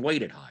 then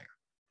weight it higher.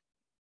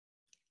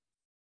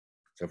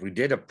 So if we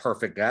did a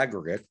perfect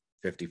aggregate,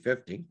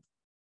 50-50,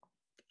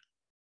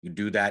 you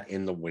do that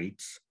in the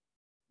weights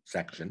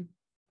section.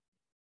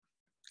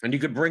 And you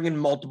could bring in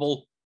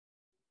multiple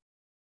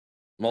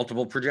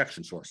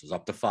projection sources,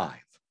 up to 5.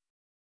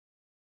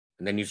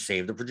 And then you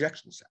save the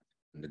projection set.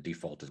 And the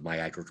default is my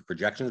aggregate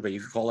projections, but you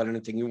can call it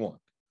anything you want.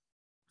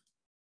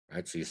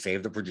 Right? So you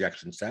save the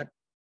projection set.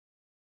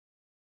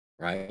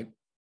 Right?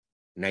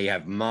 Now you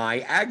have my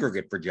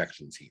aggregate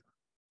projections here.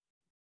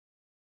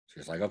 So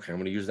it's like, okay, I'm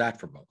going to use that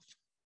for both.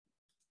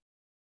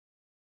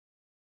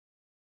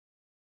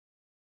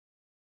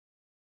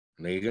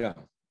 And there you go.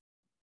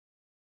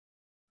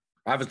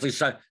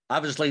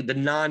 Obviously, the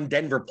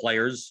non-Denver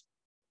players,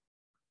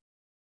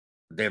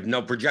 they have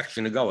no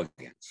projection to go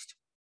against.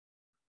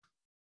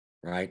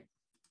 Right?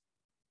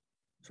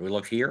 So we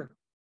look here.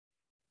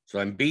 So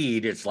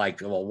Embiid, it's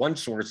like, well, one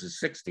source is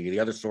 60, the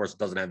other source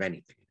doesn't have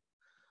anything.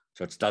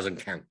 So it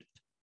doesn't count it.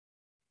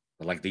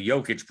 But like the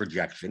Jokic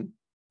projection,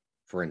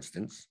 for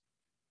instance,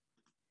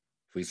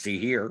 if we see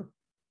here,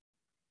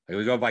 like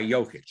we go by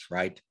Jokic,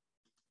 right?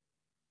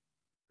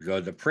 We go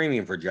to the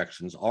premium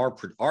projections,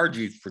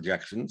 RG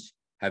projections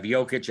have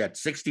Jokic at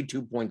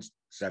 62.75.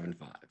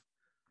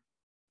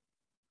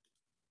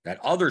 That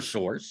other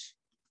source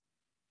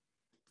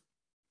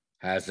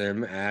has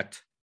him at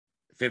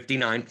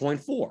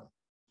 59.4.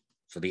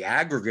 So the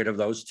aggregate of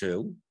those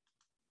two,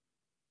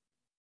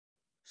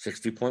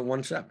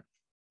 60.17.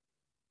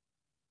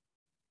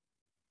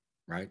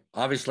 Right?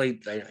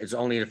 Obviously, it's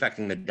only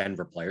affecting the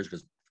Denver players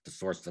because the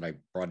source that I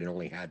brought in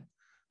only had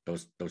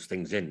those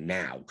things in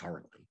now,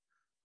 currently.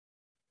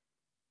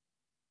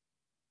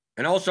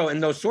 And also in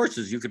those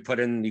sources, you could put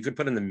in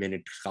the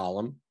minute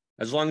column.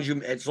 As long as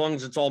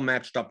it's all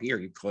matched up here,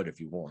 you could if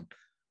you want.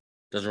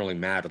 Doesn't really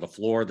matter. The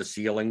floor, the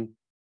ceiling.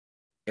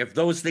 If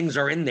those things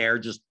are in there,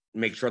 just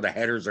make sure the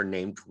headers are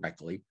named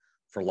correctly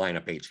for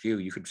lineup HQ.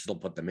 You could still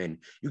put them in.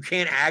 You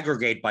can't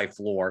aggregate by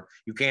floor.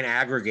 You can't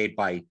aggregate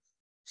by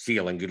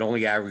ceiling. You'd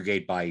only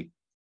aggregate by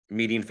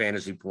median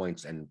fantasy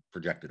points and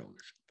projected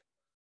ownership.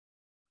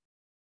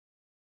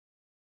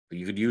 But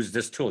you could use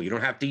this tool. You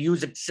don't have to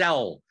use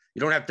Excel.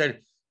 You don't have to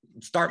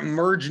start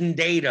merging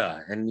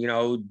data and,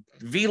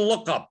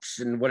 VLOOKUPs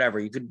and whatever.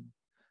 You could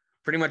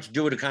pretty much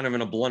do it kind of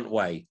in a blunt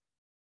way.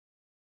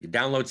 You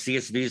download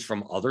CSVs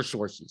from other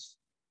sources,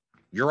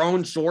 your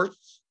own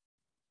source.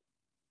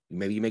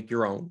 Maybe you make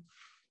your own.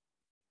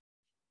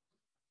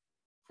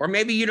 Or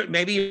maybe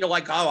you're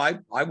like, oh,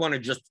 I want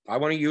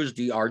to use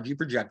the RG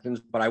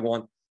projections, but I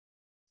want,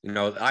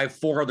 I have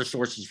 4 other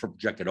sources for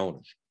projected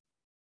ownership.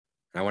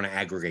 And I want to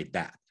aggregate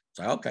that.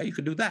 So, okay, you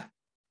could do that.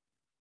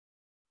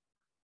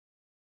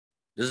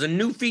 This is a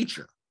new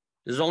feature.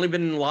 This has only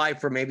been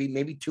live for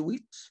maybe 2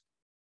 weeks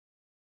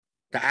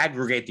to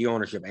aggregate the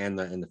ownership and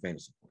the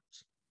fantasy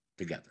points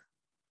together.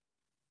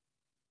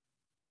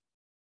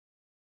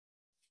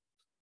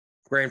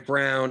 Grant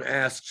Brown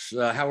asks,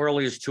 how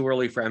early is too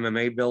early for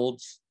MMA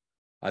builds?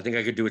 I think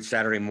I could do it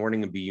Saturday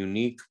morning and be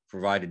unique,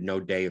 provided no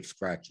day of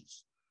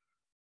scratches.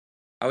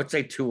 I would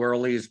say too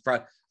early is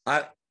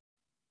I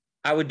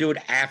would do it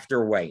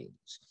after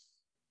weigh-ins.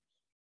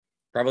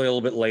 Probably a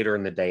little bit later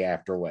in the day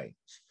after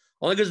weigh-ins.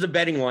 Only because the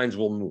betting lines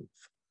will move.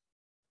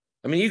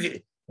 I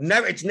mean,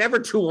 it's never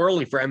too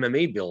early for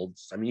MMA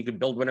builds. I mean, you can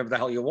build whenever the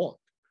hell you want.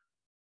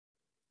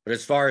 But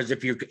as far as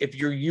if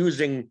you're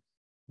using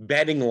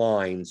betting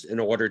lines in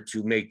order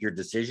to make your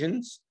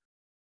decisions,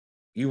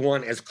 you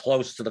want as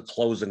close to the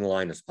closing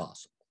line as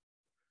possible.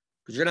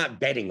 Because you're not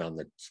betting on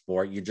the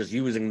sport, you're just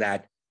using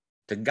that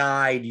to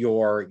guide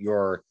your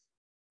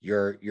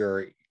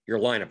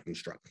lineup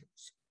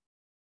constructions.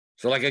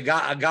 So like a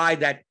guy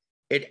that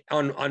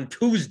on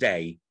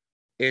Tuesday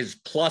is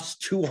plus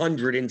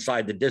 200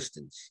 inside the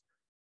distance,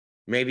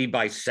 maybe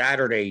by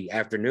Saturday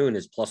afternoon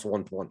is plus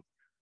 120.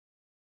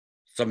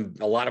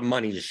 A lot of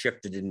money is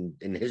shifted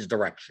in his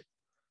direction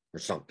or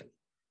something.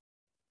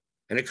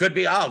 And it could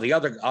be,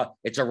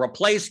 it's a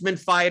replacement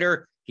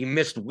fighter. He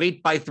missed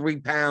weight by 3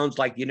 pounds.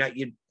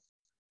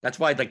 That's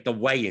why like the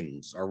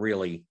weigh-ins are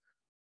really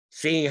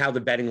seeing how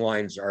the betting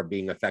lines are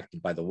being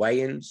affected by the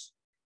weigh-ins.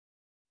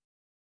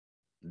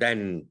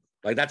 Then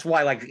that's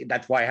why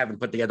I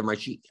haven't put together my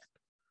sheet yet.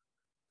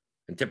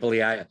 And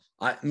typically I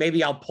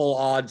maybe I'll pull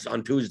odds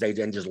on Tuesdays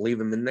and just leave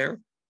them in there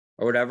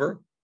or whatever.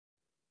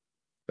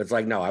 But it's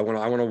like, no, I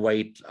want to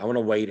wait. I want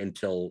to wait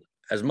until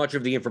as much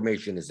of the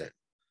information is in.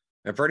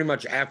 And pretty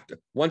much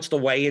once the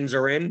weigh-ins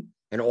are in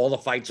and all the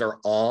fights are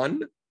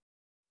on,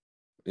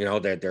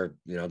 they're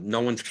no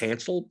one's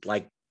canceled.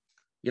 Like,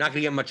 you're not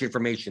going to get much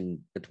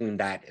information between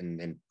that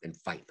and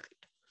fight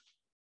night,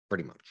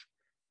 pretty much,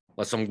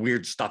 unless some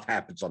weird stuff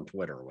happens on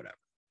Twitter or whatever.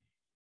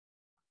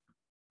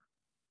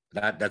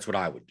 That's what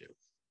I would do.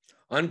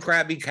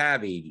 Uncrabby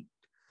Cabby.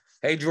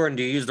 Hey, Jordan,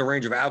 do you use the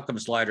range of outcome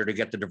slider to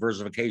get the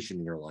diversification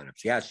in your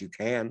lineups? Yes, you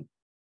can.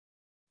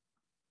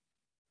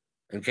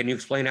 And can you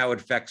explain how it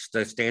affects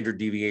the standard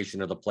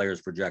deviation of the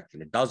player's projection?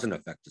 It doesn't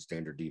affect the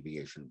standard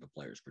deviation of the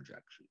player's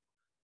projection.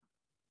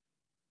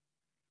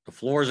 The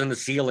floors and the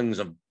ceilings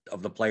of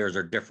the players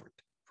are different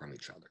from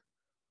each other.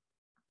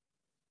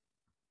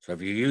 So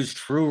if you use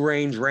true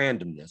range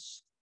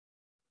randomness,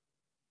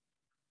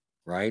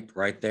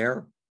 right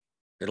there,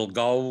 it'll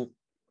go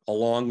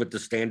along with the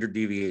standard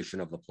deviation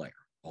of the player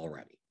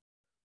already.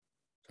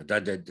 So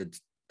the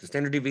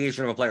standard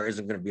deviation of a player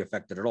isn't going to be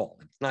affected at all.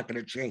 It's not going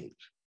to change.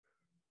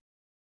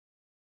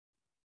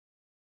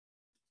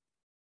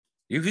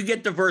 You could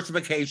get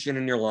diversification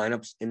in your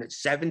lineups in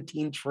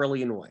 17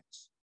 trillion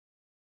ways.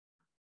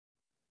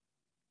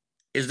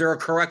 Is there a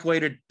correct way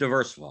to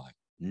diversify?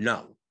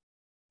 No.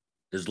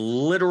 There's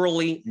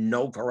literally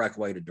no correct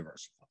way to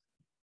diversify.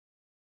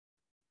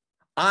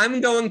 I'm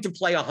going to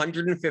play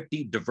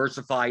 150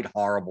 diversified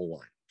horrible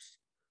lineups.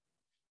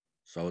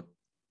 So it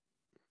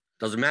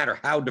doesn't matter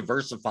how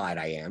diversified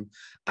I am.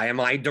 Am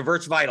I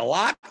diversified a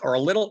lot or a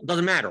little?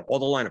 Doesn't matter. All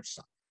the lineups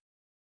suck.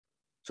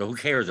 So who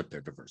cares if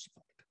they're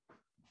diversified?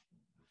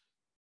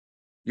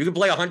 You can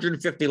play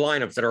 150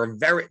 lineups that are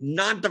very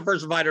not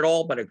diversified at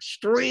all, but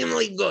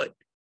extremely good.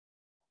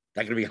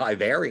 They're going to be high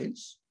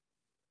variance,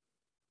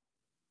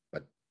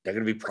 but they're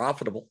going to be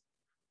profitable.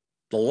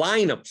 The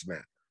lineups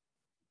matter.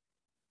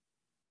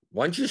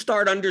 Once you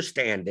start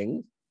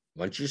understanding,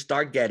 once you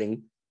start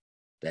getting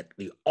that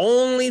the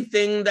only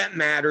thing that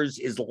matters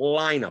is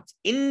lineups,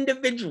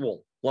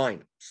 individual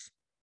lineups,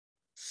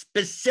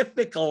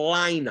 specific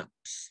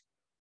lineups,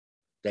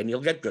 then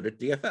you'll get good at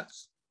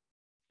DFS.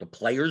 The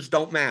players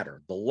don't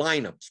matter. The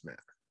lineups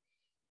matter.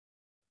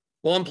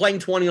 Well, I'm playing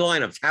 20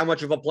 lineups. How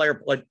much of a player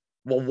played?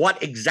 Well,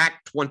 what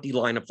exact 20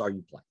 lineups are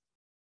you playing?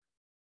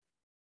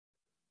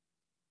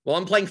 Well,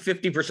 I'm playing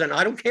 50%.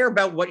 I don't care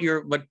about what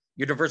your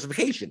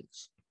diversification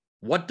is.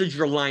 What does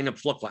your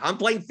lineups look like? I'm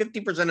playing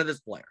 50% of this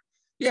player.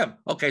 Yeah,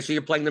 okay, so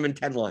you're playing them in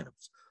 10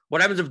 lineups.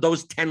 What happens if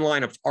those 10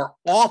 lineups are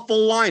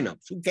awful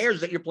lineups? Who cares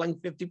that you're playing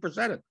 50% of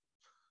them?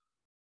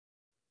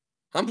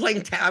 I'm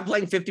playing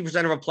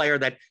 50% of a player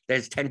that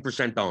is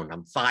 10% owned.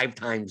 I'm 5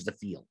 times the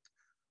field.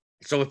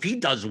 So if he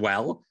does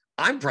well,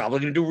 I'm probably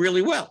going to do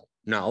really well.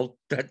 No,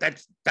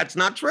 that's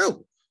not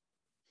true.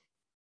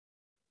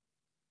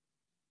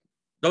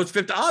 Those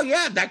 50, oh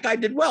yeah, that guy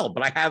did well,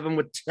 but I have him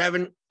with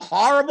 7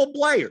 horrible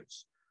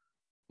players.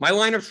 My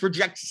lineups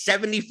project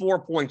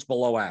 74 points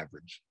below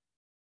average.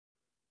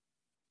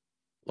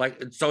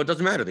 So it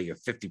doesn't matter that you're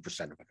 50%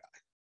 of a guy.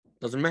 It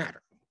doesn't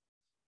matter.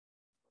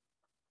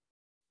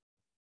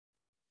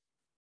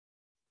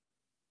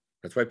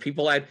 That's why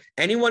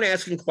anyone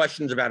asking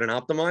questions about an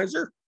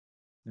optimizer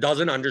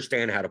doesn't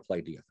understand how to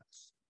play DFS.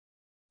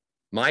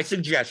 My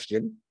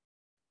suggestion,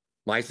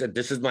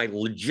 this is my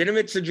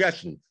legitimate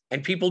suggestion,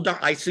 and people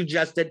don't, I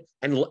suggest it,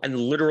 and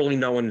literally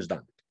no one has done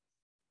it.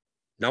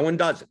 No one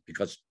does it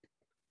because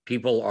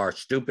people are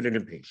stupid and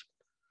impatient.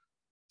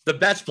 The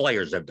best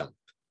players have done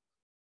it,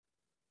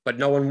 but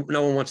no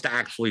one wants to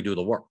actually do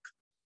the work.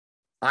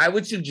 I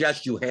would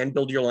suggest you hand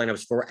build your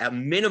lineups for a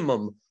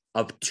minimum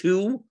of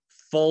 2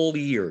 full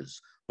years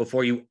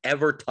before you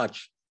ever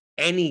touch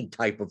any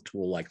type of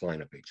tool like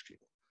Lineup HQ.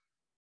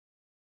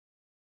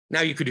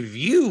 Now you could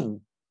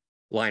view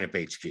Lineup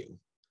HQ.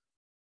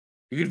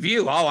 You could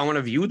view, I want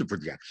to view the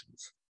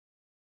projections,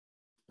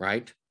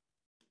 right?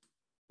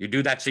 You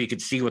do that so you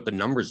could see what the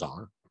numbers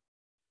are,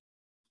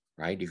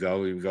 right? You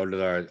go to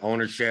the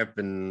ownership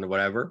and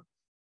whatever,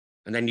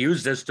 and then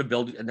use this to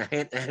build and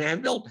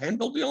hand build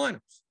your lineups.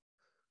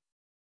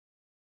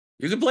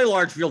 You can play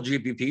large field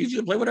GPPs. You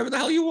can play whatever the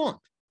hell you want.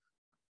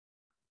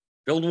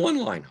 Build one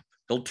lineup,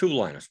 build two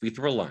lineups, be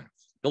three lineups,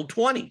 build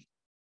 20.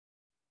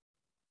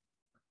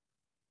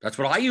 That's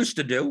what I used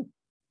to do.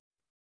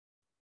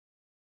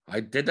 I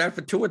did that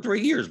for 2 or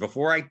 3 years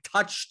before I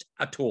touched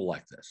a tool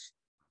like this.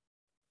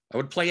 I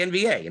would play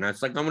NBA, and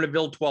it's like, I'm going to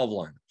build 12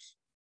 lineups,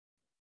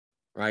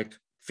 right?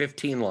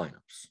 15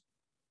 lineups,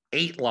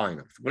 8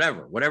 lineups,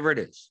 whatever it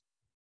is.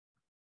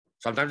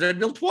 Sometimes I'd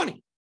build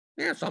 20.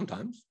 Yeah,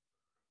 sometimes.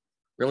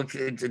 Really,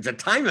 it's a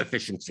time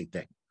efficiency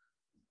thing.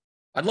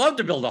 I'd love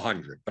to build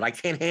 100, but I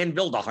can't hand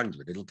build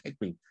 100. It'll take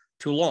me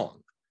too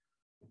long.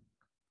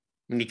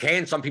 And you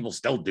can, some people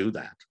still do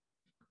that.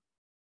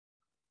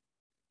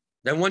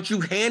 Then once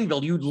you hand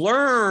build, you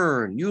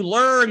learn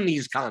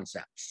these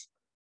concepts.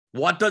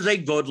 What does a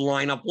good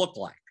lineup look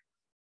like?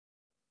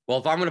 Well,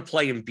 if I'm going to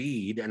play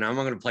Embiid and I'm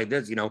going to play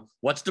this,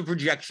 what's the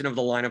projection of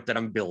the lineup that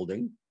I'm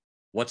building?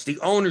 What's the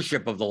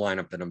ownership of the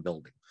lineup that I'm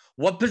building?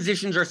 What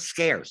positions are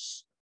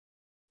scarce,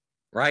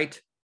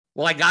 right?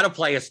 Well, I got to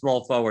play a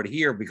small forward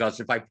here because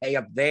if I pay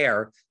up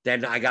there,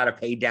 then I got to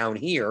pay down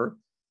here.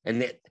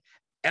 And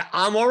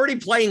I'm already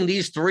playing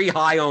these 3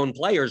 high-owned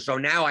players, so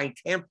now I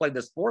can't play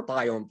this 4th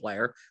high-owned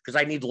player because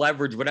I need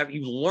leverage, whatever.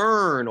 You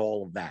learn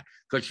all of that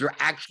because you're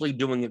actually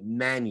doing it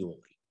manually.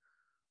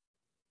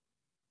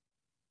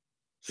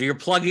 So you're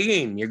plugging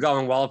in. You're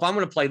going, well, if I'm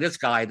going to play this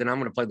guy, then I'm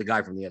going to play the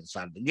guy from the other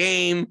side of the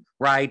game,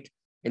 right?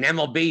 In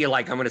MLB, you're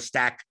like, I'm going to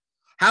stack.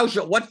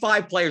 What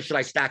 5 players should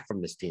I stack from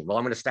this team? Well,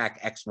 I'm going to stack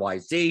X, Y,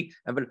 Z.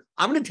 But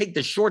I'm going to take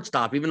the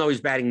shortstop, even though he's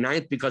batting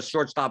 9th, because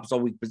shortstop is a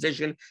weak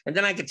position. And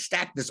then I could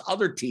stack this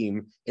other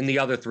team in the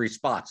other 3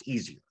 spots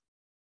easier.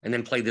 And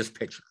then play this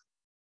pitcher.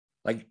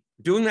 Like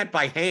doing that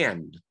by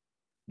hand,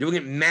 doing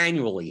it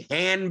manually,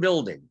 hand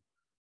building.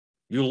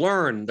 You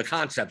learn the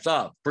concepts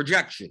of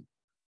projection,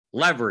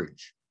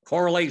 leverage,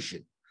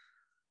 correlation,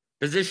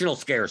 positional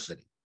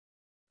scarcity,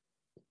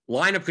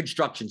 lineup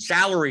construction,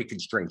 salary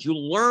constraints. You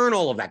learn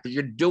all of that because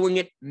you're doing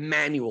it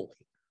manually.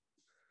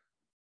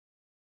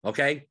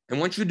 Okay? And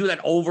once you do that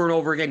over and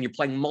over again, you're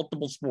playing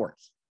multiple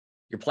sports.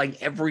 You're playing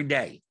every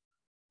day.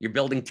 You're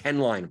building 10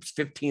 lineups,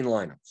 15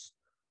 lineups.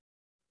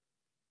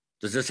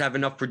 Does this have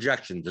enough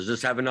projection? Does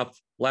this have enough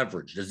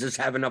leverage? Does this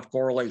have enough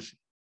correlation?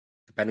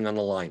 Depending on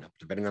the lineup,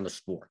 depending on the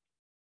sport.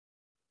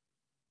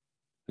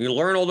 You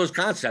learn all those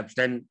concepts,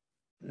 then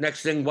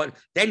next thing,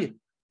 then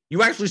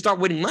you actually start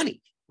winning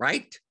money,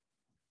 right?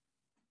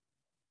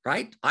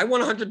 Right? I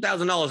won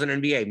 $100,000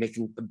 in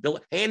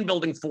NBA hand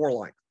building 4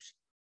 lineups.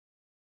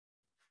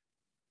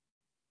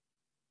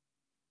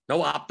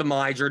 No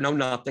optimizer, no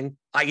nothing.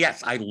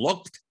 I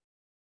looked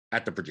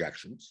at the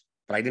projections,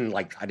 but I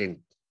didn't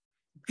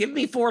give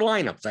me 4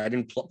 lineups. I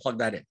didn't plug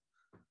that in.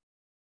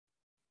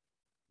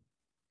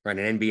 Right,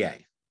 an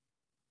NBA.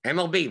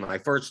 MLB, my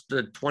first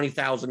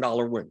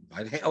 $20,000 win.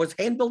 I was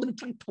hand building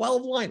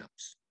 12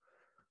 lineups.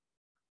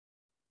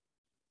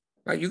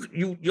 Right,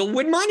 you'll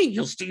win money.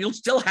 You'll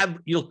still have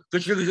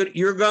because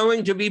you're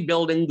going to be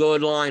building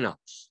good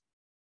lineups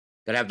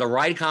that have the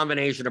right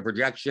combination of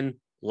projection,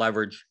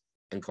 leverage,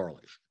 and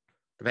correlation,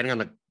 depending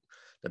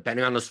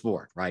on the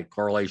sport. Right,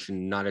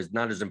 correlation not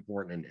as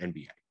important in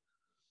NBA.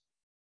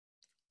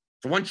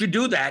 So once you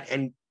do that,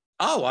 and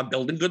I'm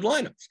building good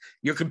lineups.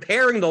 You're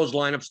comparing those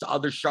lineups to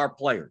other sharp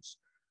players.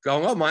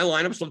 Going, my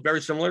lineups look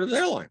very similar to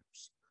their lineups.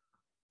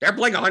 They're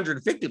playing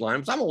 150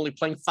 lineups. I'm only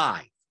playing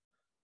 5.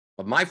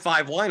 But my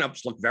 5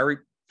 lineups look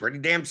pretty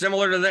damn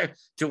similar to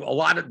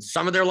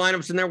some of their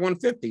lineups in their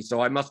 150. So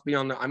I must be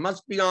on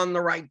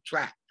the right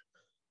track.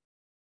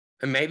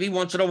 And maybe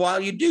once in a while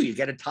you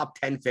get a top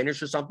 10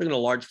 finish or something in a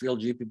large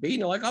field GPP, and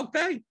you're like,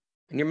 okay,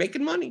 and you're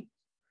making money.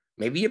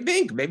 Maybe you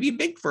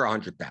bink for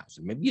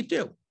 100,000. Maybe you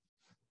do.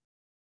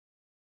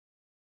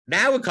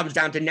 Now it comes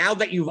down to, now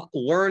that you've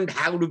learned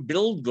how to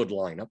build good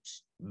lineups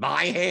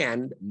by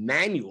hand,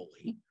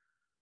 manually,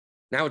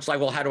 now it's like,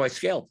 well, how do I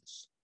scale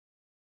this?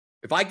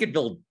 If I could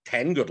build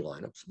 10 good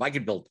lineups, if I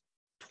could build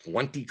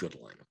 20 good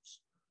lineups,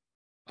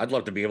 I'd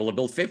love to be able to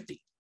build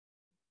 50,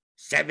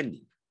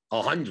 70,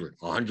 100,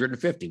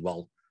 150.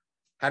 Well,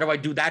 how do I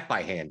do that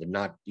by hand and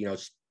not,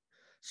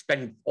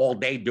 spend all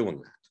day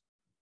doing that?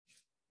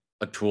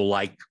 A tool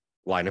like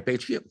Lineup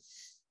HQ.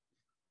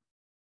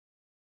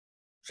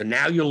 So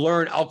now you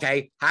learn,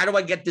 okay, how do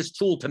I get this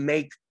tool to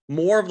make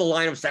more of the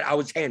lineups that I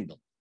was handling?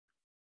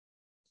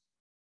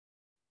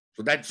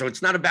 So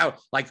it's not about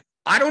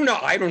I don't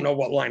know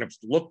what lineups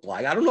look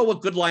like. I don't know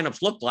what good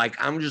lineups look like.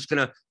 I'm just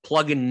going to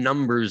plug in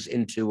numbers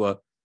into a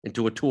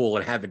tool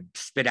and have it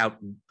spit out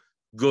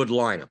good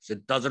lineups.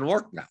 It doesn't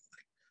work that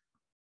way.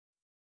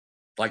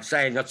 Like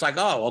saying, it's like,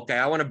 okay,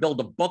 I want to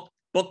build a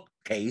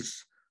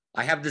bookcase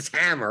I have this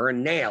hammer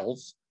and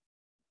nails,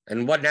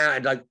 and what now?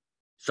 And like,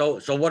 so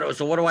what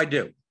do I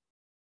do?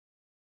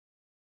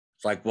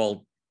 It's like,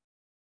 well,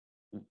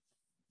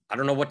 I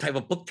don't know what type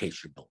of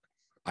bookcase you're building.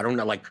 I don't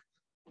know, like,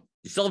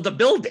 you still have to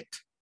build it.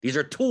 These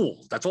are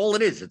tools. That's all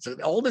it is.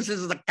 All this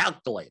is a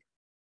calculator.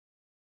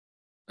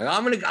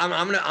 Like,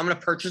 I'm gonna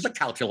purchase a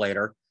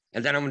calculator,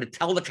 and then I'm gonna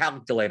tell the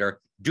calculator,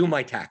 do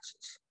my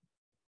taxes.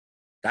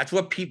 That's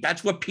what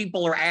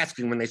people are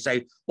asking when they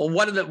say, well,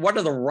 what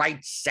are the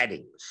right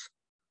settings?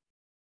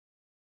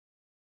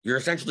 You're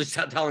essentially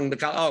telling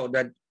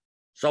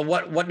so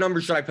what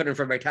number should I put in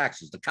for my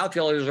taxes? The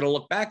calculator is going to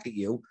look back at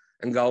you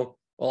and go,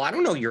 well, I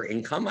don't know your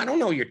income. I don't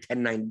know your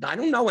 1099. I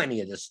don't know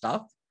any of this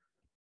stuff.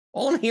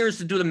 All I'm here is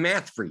to do the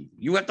math for you.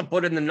 You have to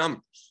put in the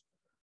numbers.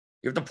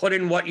 You have to put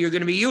in what you're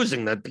going to be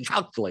using the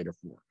calculator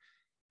for.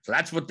 So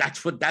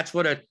that's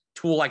what a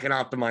tool like an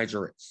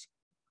optimizer is.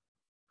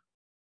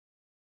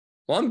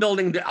 Well,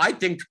 I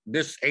think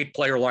this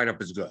 8-player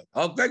lineup is good.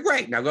 Okay,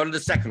 great. Now go to the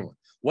second one.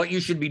 What you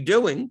should be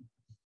doing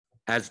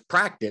as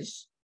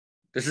practice,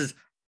 this is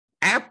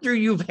after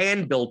you've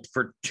hand built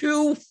for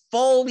 2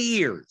 full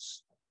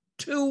years.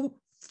 2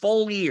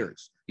 full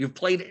years. You've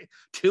played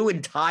 2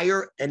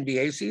 entire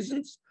NBA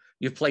seasons.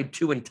 You've played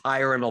 2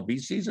 entire MLB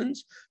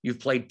seasons. You've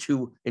played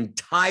 2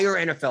 entire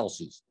NFL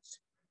seasons.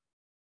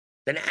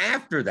 Then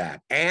after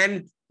that,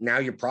 and now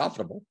you're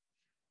profitable.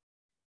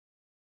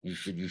 You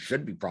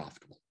should be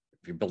profitable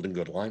if you're building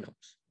good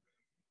lineups.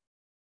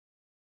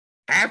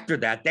 After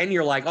that, then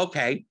you're like,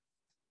 okay,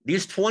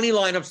 these 20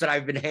 lineups that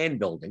I've been hand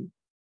building,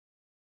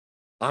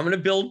 I'm going to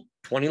build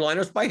 20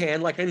 lineups by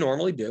hand like I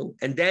normally do.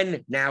 And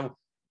then now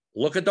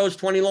look at those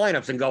 20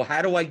 lineups and go,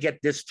 how do I get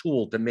this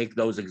tool to make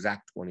those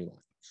exact 20 lineups?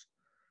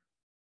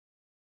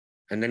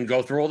 And then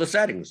go through all the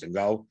settings and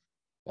go,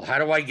 well, how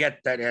do I get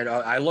that? And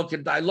I looked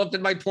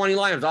at my 20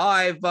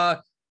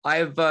 lineups. I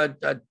have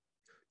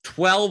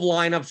 12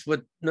 lineups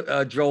with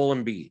Joel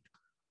Embiid.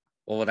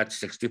 Well, that's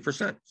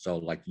 60%. So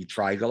like you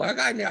try to go, like,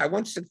 I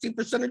want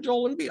 60% of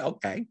Joel Embiid.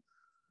 Okay.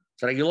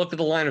 So you look at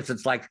the lineups,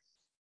 it's like,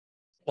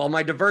 well,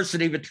 my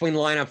diversity between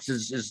lineups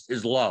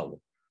is low.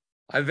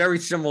 I have very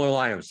similar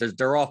lineups.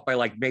 They're off by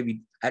like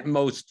maybe at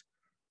most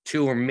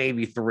 2 or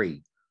maybe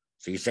 3.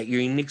 So you set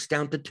your uniques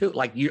down to 2.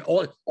 Like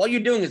all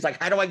you're doing is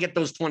like, how do I get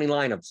those 20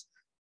 lineups?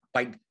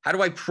 Like, how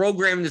do I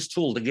program this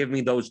tool to give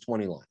me those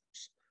 20 lineups?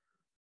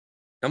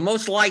 Now,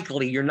 most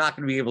likely, you're not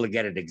going to be able to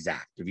get it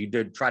exact. If you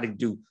did try to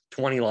do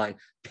 20 lines,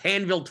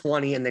 hand build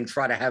 20, and then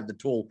try to have the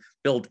tool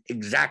build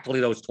exactly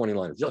those 20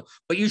 lineups.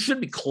 But you should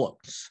be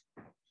close.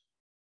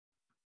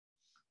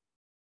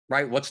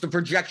 Right? What's the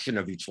projection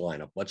of each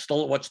lineup? What's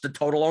the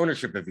total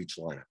ownership of each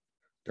lineup?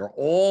 There are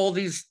all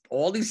these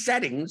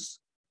settings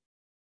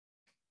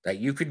that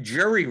you could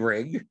jury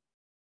rig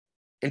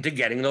into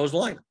getting those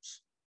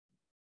lineups.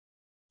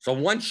 So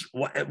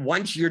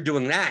once you're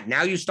doing that,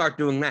 now you start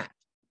doing that.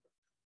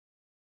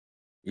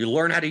 You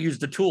learn how to use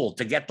the tool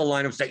to get the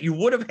lineups that you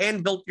would have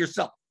hand built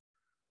yourself.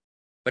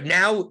 But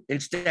now,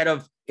 instead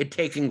of it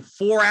taking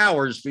 4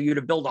 hours for you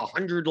to build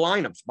 100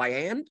 lineups by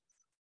hand,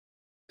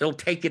 it'll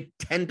take it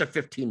 10 to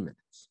 15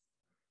 minutes.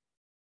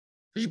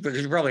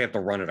 Because you probably have to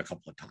run it a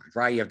couple of times,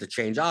 right? You have to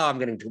change, I'm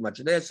getting too much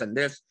of this and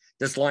this.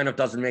 This lineup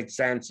doesn't make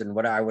sense, and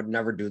what I would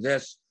never do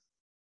this.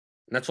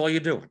 And that's all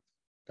you're doing.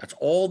 That's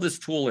all this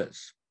tool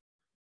is.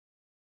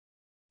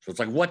 So it's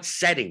like, what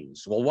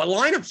settings? Well, what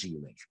lineups are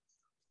you making?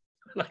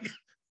 Like,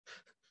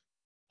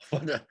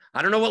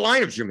 I don't know what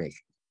lineups you're making.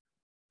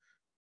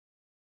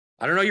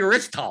 I don't know your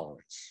risk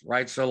tolerance,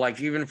 right? So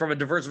like even from a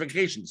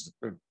diversification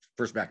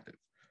perspective,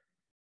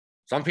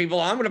 some people,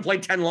 I'm going to play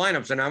 10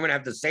 lineups and I'm going to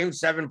have the same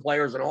 7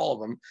 players in all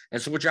of them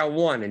and switch out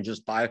 1 and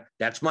just buy.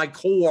 That's my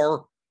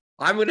core.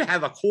 I'm going to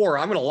have a core.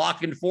 I'm going to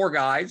lock in 4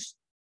 guys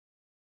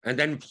and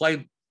then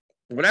play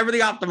whatever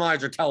the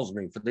optimizer tells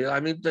me.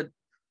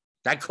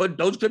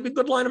 Those could be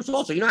good lineups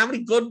also. You know how many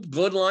good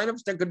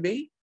lineups there could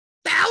be?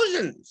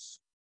 Thousands.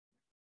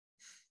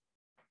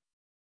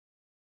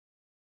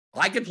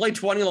 I could play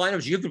 20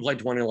 lineups. You could play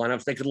 20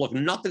 lineups. They could look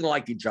nothing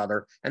like each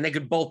other, and they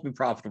could both be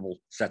profitable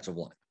sets of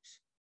lineups.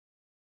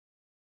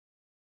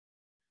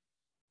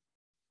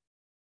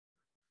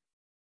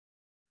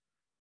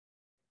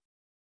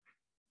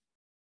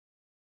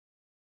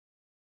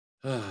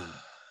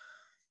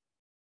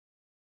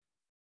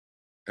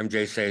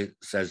 MJ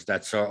says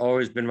that's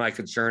always been my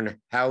concern.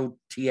 How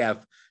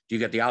TF do you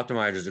get the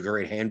optimizers to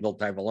create hand-built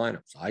type of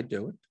lineups? I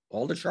do it.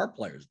 All the sharp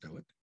players do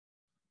it.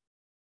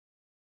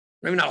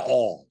 Maybe not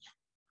all,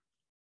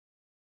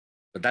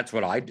 but that's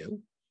what I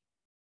do.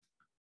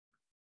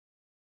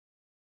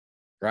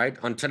 Right?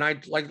 On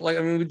tonight,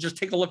 we just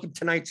take a look at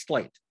tonight's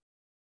slate.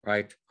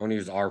 Right? I want to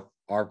use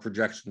our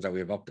projections that we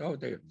have up. Oh,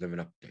 they've been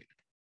updated.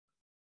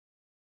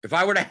 If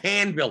I were to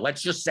hand build,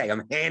 let's just say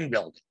I'm hand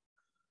building.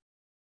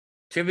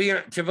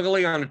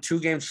 Typically on a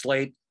 2-game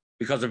slate,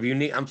 because of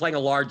unique, I'm playing a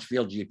large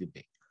field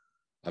GPP.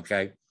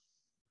 Okay.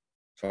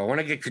 So I want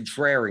to get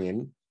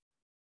contrarian,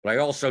 but I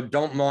also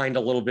don't mind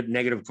a little bit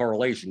negative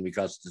correlation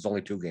because there's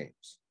only 2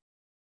 games.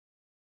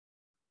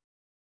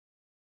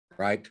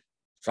 Right?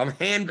 So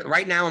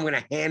right now I'm going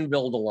to hand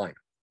build a lineup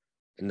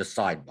in the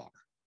sidebar.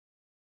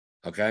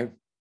 Okay.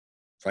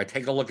 So I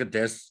take a look at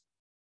this.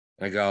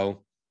 I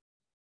go,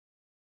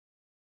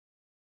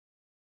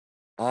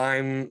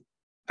 I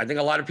think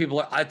a lot of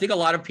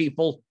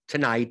people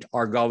tonight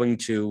are going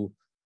to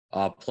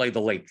play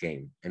the late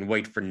game and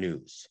wait for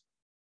news.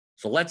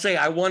 So let's say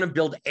I want to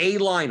build a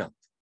lineup.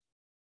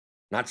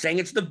 Not saying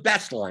it's the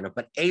best lineup,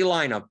 but a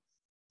lineup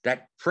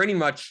that pretty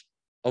much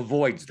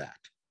avoids that.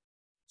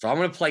 So I'm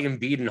going to play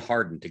Embiid and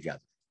Harden together.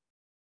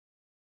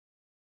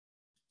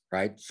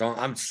 Right? So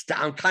I'm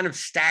kind of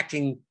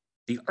stacking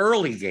the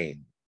early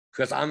game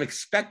because I'm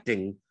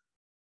expecting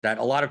that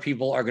a lot of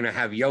people are going to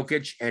have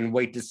Jokic and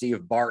wait to see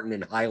if Barton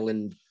and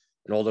Highland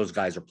and all those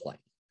guys are playing.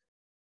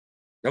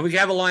 Now we can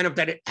have a lineup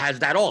that it has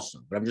that also,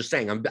 but I'm just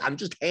saying I'm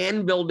just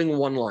hand building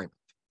one lineup.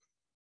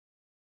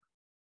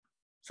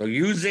 So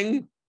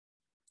using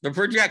the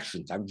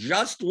projections, I'm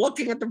just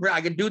looking at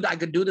I could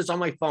do this on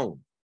my phone.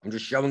 I'm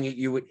just showing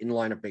you it in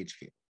lineup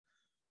HQ.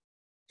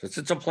 So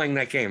since I'm playing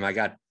that game, I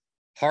got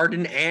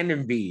Harden and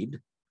Embiid.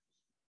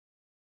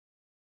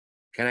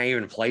 Can I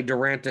even play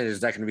Durant? Is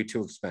that going to be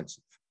too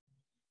expensive?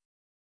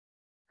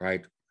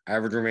 Right?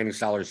 Average remaining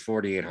salary is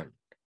 $4,800.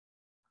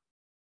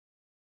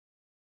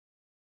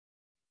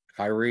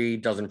 Kyrie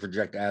doesn't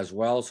project as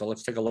well, so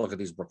let's take a look at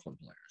these Brooklyn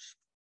players.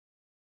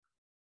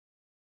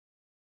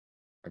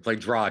 I play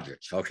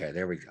Dragic. Okay,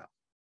 there we go.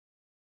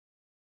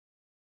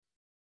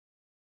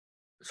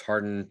 Is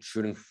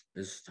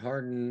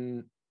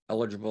Harden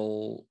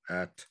eligible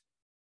at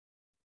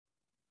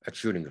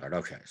shooting guard?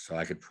 Okay, so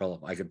I could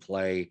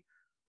play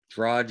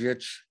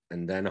Dragic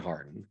and then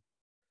Harden.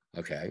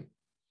 Okay.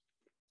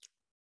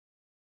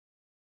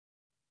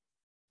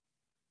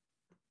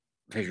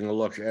 Taking a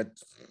look at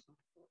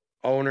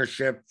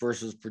ownership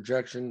versus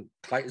projection.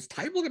 Is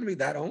Tybalt going to be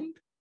that owned?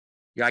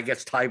 Yeah, I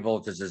guess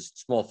Tybalt is his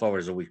small forward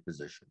is a weak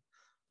position.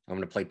 I'm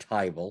going to play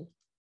Tybalt.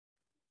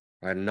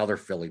 Right, another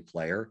Philly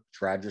player.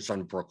 Dragic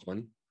on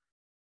Brooklyn.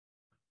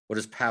 What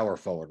does power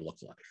forward look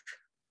like?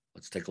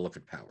 Let's take a look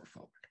at power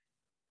forward.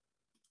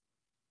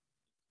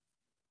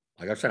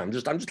 Like I said, I'm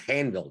just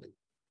hand building.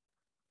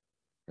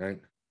 Right?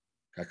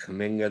 Got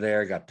Kuminga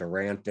there, got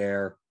Durant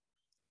there,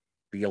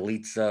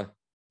 Bielitsa,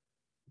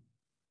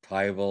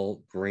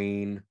 Tybalt,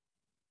 Green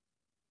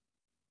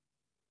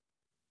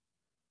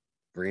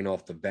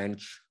off the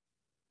bench.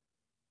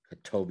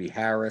 Got Toby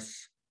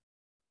Harris.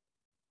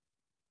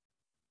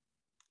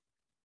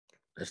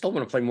 I still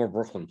want to play more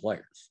Brooklyn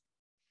players.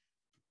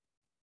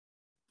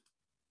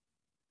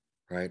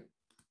 Right?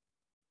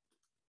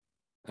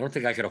 I don't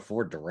think I could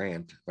afford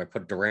Durant. If I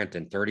put Durant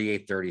in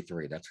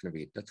 38-33, that's gonna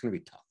be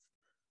tough.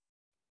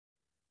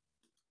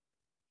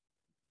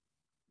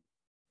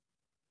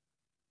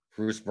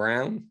 Bruce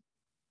Brown,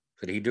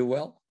 could he do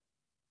well?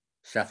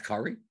 Seth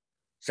Curry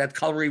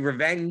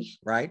revenge,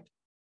 right?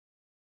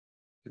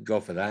 Could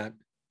go for that.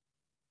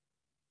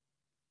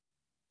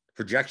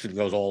 Projection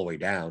goes all the way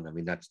down. I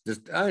mean, that's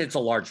just it's a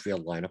large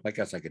field lineup. I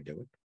guess I could do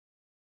it.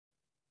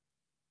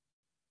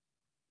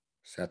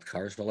 Seth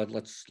Curry. So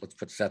let's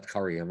put Seth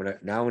Curry. I'm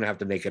gonna have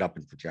to make it up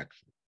in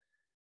projection.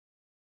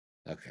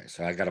 Okay,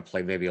 so I got to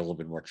play maybe a little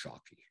bit more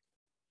chalky.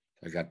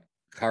 I got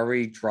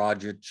Curry,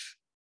 Dragic.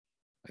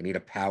 I need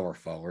a power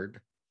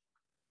forward.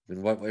 I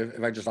mean, what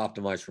if I just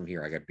optimize from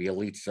here? I got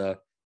Bielitsa,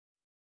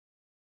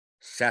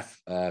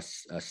 Steph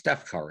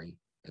Curry,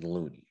 and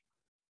Looney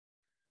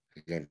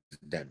against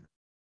Denver,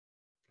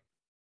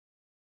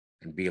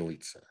 and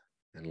Bielitsa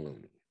and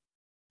Looney.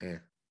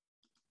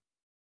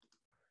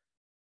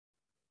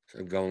 So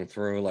I'm going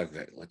through like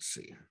that. Let's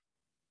see.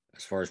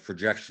 As far as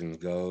projections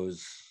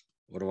goes,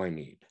 what do I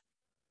need?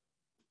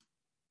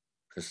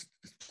 Because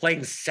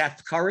playing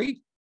Seth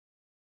Curry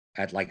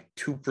at like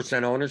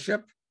 2%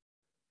 ownership,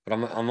 but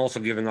I'm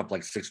also giving up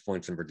like 6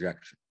 points in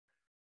projection.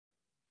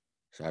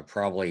 So I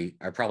probably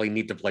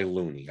need to play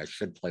Looney. I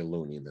should play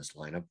Looney in this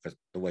lineup for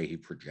the way he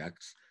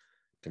projects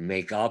to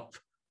make up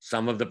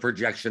some of the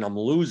projection I'm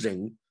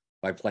losing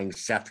by playing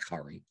Seth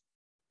Curry.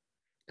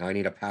 Now I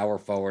need a power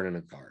forward and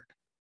a guard.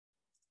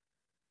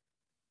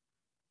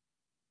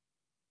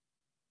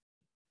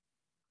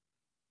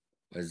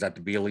 Is that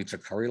the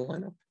Bielitsa Curry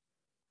lineup?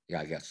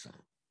 Yeah, I guess so.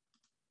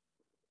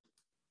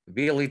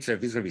 Bielitsa,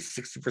 if he's going to be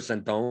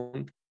 60%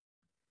 owned,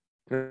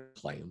 I'm going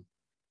to play him.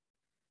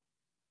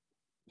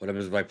 What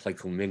happens if I play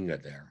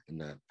Kuminga there in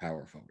the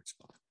power forward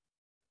spot?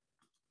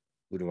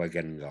 Who do I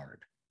get in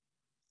guard?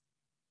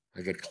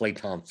 I get Klay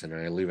Thompson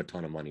and I leave a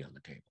ton of money on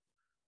the table.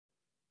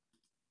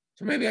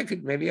 So maybe I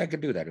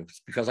could do that. If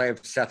it's because I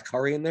have Seth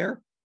Curry in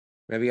there,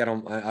 maybe I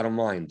don't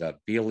mind.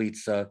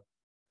 Bielitsa,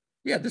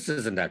 yeah, this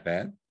isn't that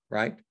bad,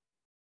 right?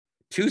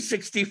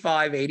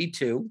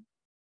 265.82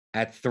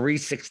 at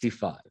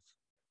 365.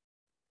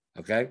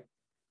 Okay.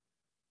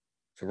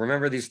 So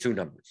remember these two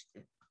numbers.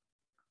 I'm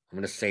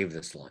going to save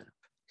this lineup.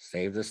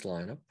 Save this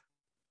lineup.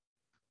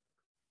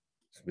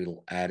 So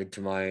we'll add it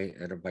to my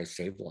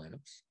saved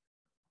lineups.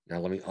 Now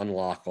let me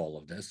unlock all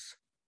of this.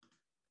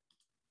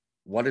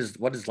 What is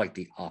like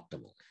the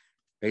optimal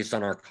based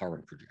on our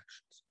current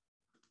projections?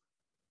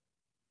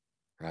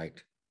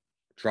 Right.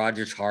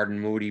 Dragic, Harden,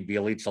 Moody,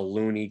 Bielitsa,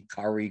 Looney,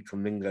 Curry,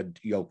 Kuminga,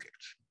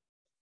 Jokic.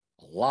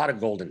 A lot of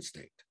Golden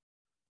State.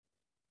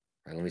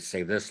 All right, let me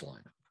save this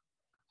lineup.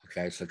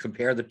 Okay, so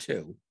compare the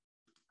two.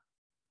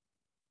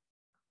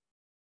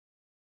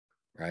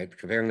 Right,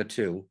 comparing the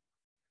two.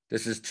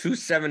 This is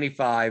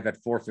 275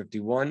 at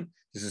 451.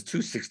 This is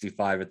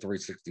 265 at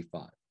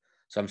 365.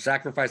 So I'm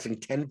sacrificing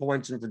 10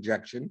 points in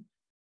projection,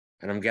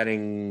 and I'm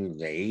getting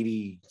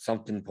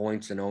 80-something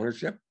points in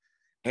ownership.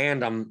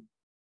 And I'm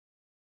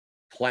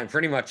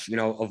pretty much,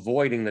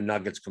 avoiding the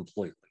Nuggets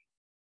completely.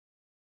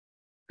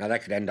 Now,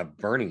 that could end up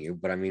burning you,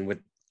 but I mean, with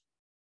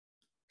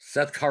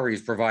Seth Curry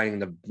is providing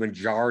the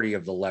majority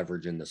of the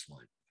leverage in this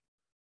line.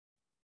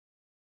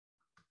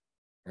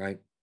 Right?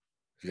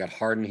 You got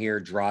Harden here,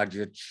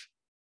 Dragic.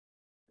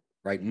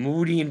 Right?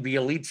 Moody and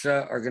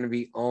Bielitsa are going to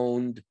be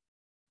owned,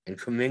 and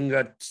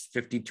Kuminga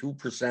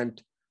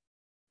 52%.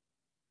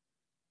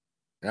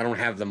 I don't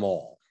have them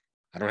all.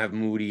 I don't have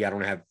Moody. I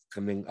don't have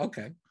Kuminga.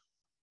 Okay.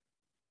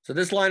 So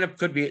this lineup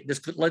could be,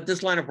 let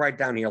this lineup right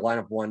down here,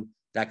 lineup one,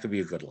 that could be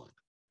a good line.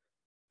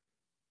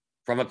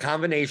 From a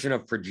combination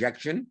of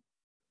projection,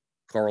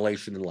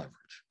 correlation, and leverage.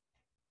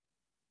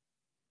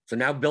 So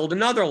now build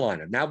another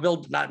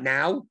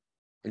lineup.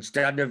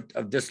 Instead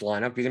of this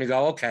lineup, you're going to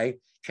go, okay,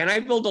 can I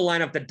build a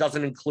lineup that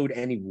doesn't include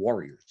any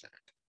Warriors in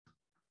it?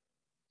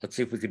 Let's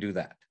see if we could do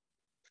that.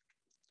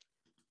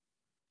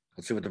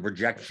 Let's see what the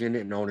projection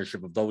and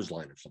ownership of those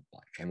lineups look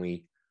like.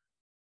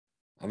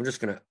 I'm just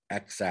going to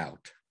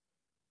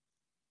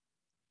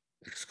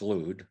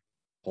exclude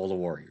all the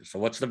Warriors. So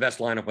what's the best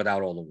lineup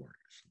without all the Warriors?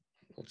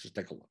 Let's just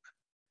take a look.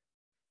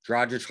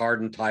 Dragic,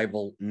 Harden,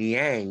 Tybal,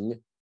 Niang,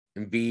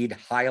 Embiid,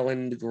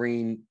 Highland,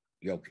 Green,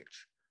 Jokic.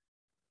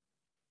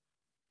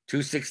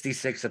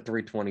 266 at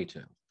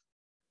 322.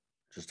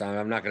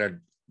 I'm not going to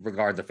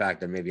regard the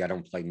fact that maybe I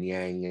don't play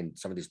Niang and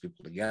some of these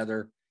people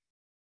together,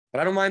 but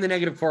I don't mind the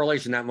negative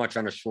correlation that much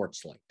on a short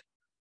slate.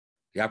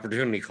 The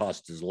opportunity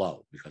cost is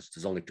low because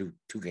there's only two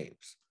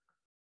games.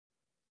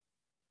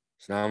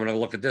 So now I'm going to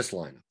look at this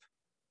lineup,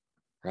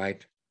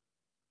 right?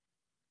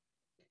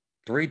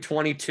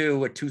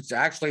 322 at 2.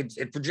 Actually,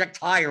 it projects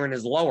higher and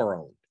is lower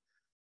owned.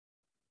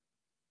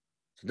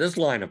 So this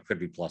lineup could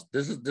be plus.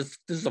 This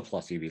is a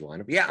plus EV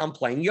lineup. Yeah, I'm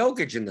playing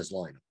Jokic in this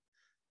lineup,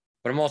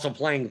 but I'm also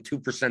playing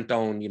 2%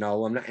 owned.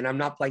 I'm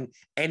not playing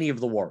any of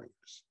the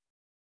Warriors.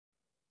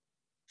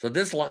 So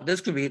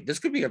this could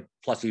be a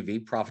plus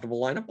EV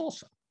profitable lineup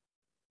also.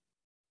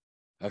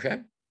 Okay,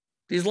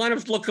 these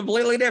lineups look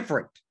completely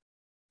different.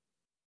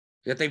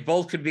 Yet they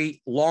both could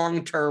be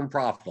long-term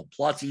profitable,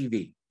 plus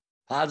EV,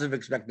 positive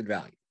expected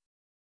value.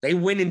 They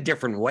win in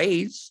different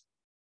ways,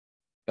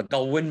 but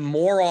they'll win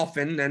more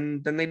often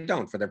than they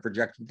don't for their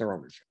projection, their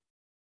ownership,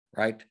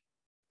 right?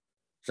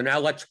 So now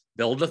let's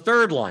build a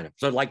third lineup.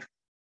 So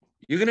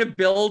you're going to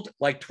build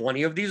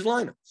 20 of these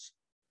lineups.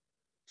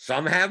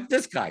 Some have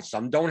this guy,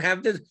 some don't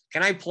have this.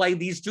 Can I play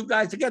these two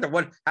guys together?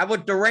 How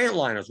about Durant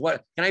lineups?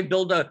 Can I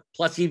build a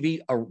plus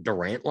EV a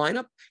Durant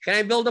lineup? Can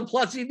I build a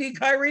plus EV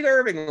Kyrie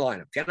Irving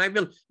lineup?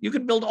 You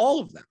can build all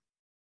of them.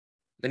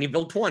 Then you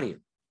build 20.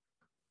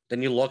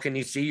 Then you look and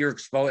you see your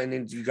exposed, and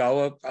then you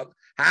go,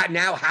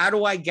 how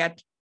do I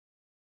get,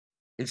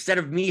 instead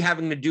of me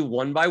having to do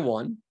one by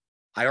one,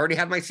 I already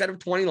have my set of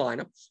 20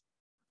 lineups.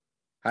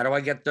 How do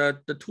I get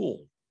the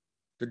tool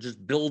to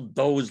just build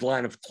those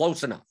lineups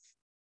close enough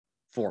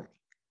for me,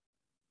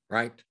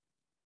 right?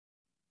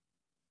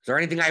 Is there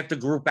anything I have to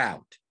group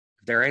out?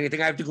 Is there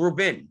anything I have to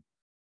group in?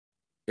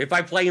 If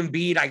I play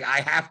Embiid,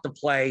 I have to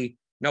play,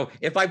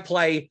 if I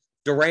play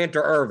Durant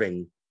or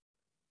Irving,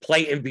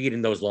 play Embiid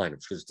in those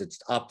lineups because it's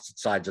opposite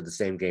sides of the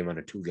same game on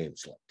a 2-game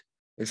slate.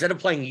 Instead of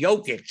playing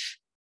Jokic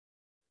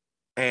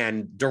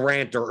and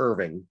Durant or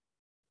Irving,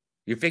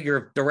 you figure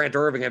if Durant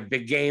or Irving have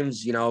big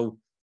games, the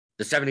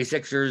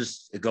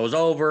 76ers, it goes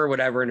over,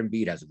 whatever, and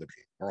Embiid has a good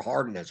game, or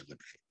Harden has a good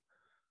game.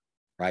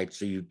 Right.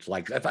 So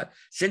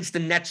since the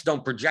Nets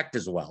don't project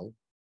as well,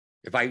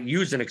 if I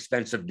use an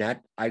expensive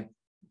net, I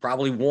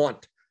probably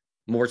want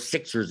more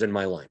Sixers in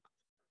my lineup.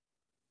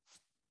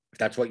 If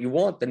that's what you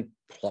want, then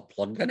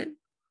plug that in.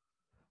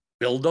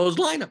 Build those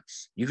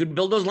lineups. You can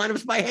build those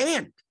lineups by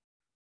hand.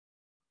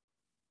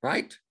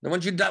 Right. And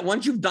once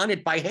you've done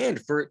it by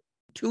hand for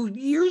 2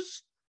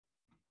 years,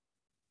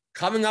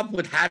 coming up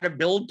with how to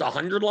build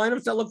 100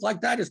 lineups that look like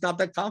that is not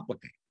that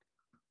complicated.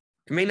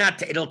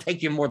 It'll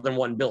take you more than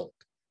one build.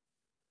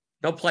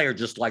 No player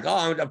just I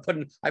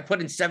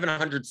put in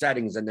 700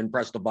 settings and then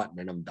press the button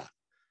and I'm done.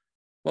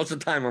 Most of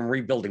the time I'm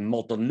rebuilding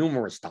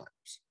numerous times.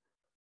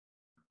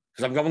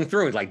 Because I'm going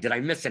through it, did I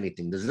miss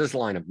anything? Does this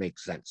lineup make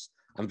sense?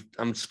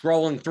 I'm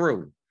scrolling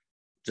through,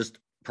 just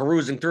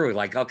perusing through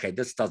it, okay,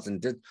 this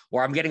doesn't,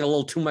 or I'm getting a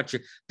little too much.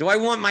 Do I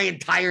want my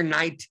entire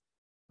night,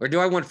 or do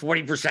I want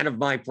 40% of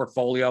my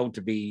portfolio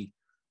to be,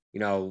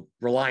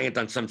 reliant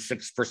on some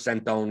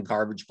 6% owned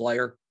garbage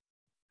player?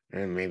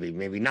 And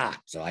maybe not.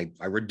 So I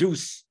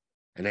reduce.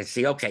 And I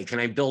see, okay, can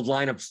I build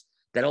lineups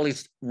that at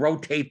least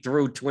rotate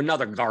through to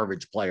another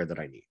garbage player that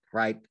I need,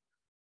 right?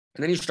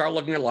 And then you start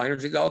looking at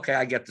lineups, you go, okay,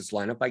 I get this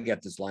lineup, I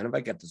get this lineup,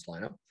 I get this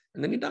lineup,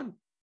 and then you're done.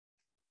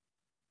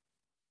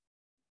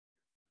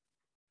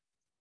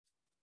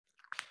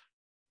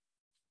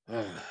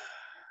 But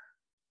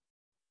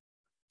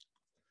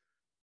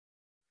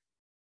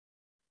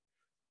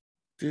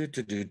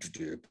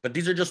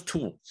these are just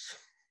tools.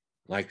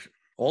 Like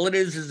all it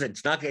is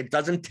it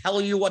doesn't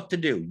tell you what to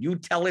do. You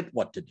tell it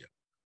what to do.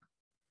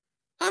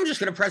 I'm just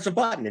going to press a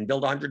button and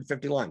build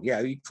 150 lines.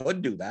 Yeah, you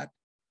could do that.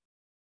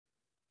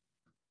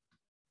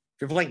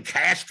 If you're playing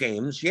cash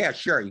games, yeah,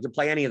 sure. You can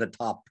play any of the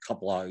top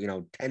couple of,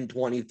 10,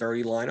 20,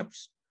 30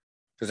 lineups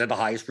because they're the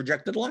highest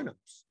projected lineups,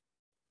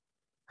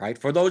 right?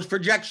 For those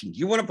projections,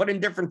 you want to put in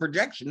different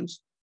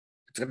projections,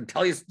 it's going to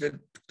tell you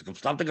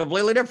something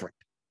completely different,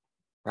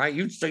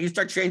 right? So you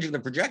start changing the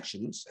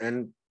projections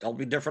and there'll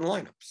be different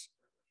lineups,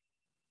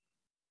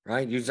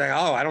 right? You say,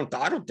 oh, I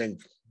don't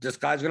think this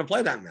guy's going to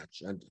play that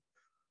much. And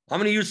I'm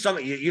going to use some,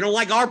 you don't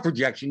like our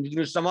projection, you can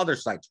use some other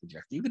site's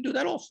projection. You can do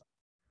that also.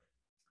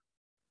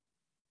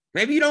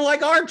 Maybe you don't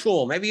like our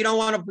tool. Maybe you don't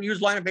want to use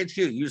Lineup HQ.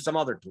 Use some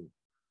other tool,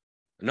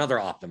 another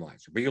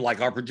optimizer. But you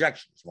like our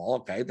projections. Well,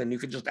 okay, then you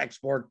can just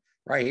export.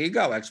 Right, here you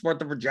go. Export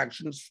the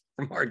projections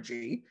from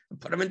RG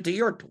and put them into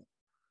your tool.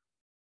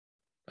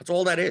 That's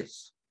all that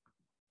is.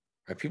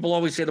 Right? People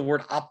always say the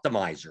word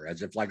optimizer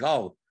as if like,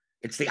 oh,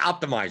 it's the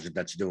optimizer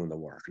that's doing the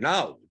work.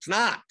 No, it's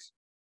not.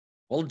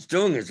 All it's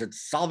doing is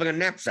it's solving a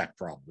knapsack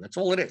problem. That's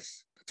all it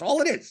is. That's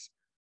all it is.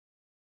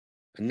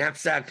 A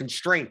knapsack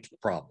constraint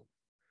problem.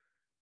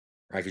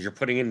 Right, because you're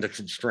putting in the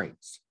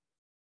constraints.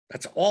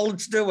 That's all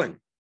it's doing.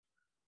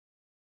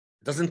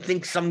 It doesn't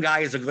think some guy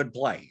is a good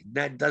play.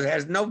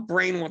 Has no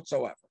brain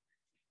whatsoever.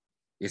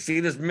 You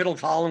see this middle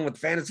column with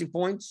fantasy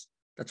points?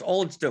 That's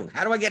all it's doing.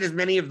 How do I get as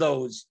many of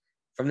those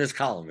from this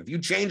column? If you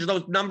change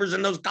those numbers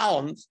in those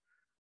columns,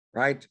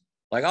 right?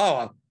 Like,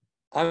 oh,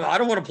 I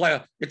don't want to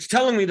play. It's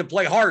telling me to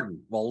play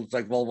Harden. Well, it's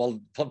like, well,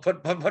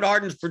 put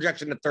Harden's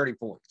projection at 30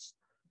 points.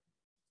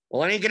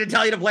 Well, I ain't going to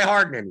tell you to play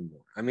Harden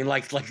anymore. I mean,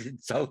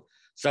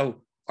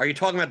 So are you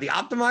talking about the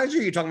optimizer or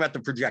are you talking about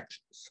the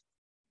projections?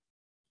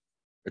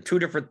 They're two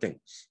different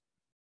things.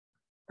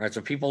 Right?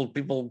 So people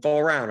go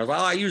around. Oh,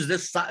 I use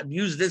this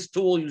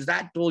tool, use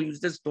that tool, use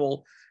this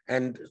tool.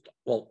 And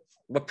well,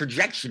 what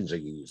projections are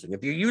you using?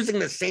 If you're using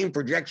the same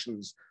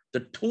projections,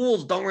 the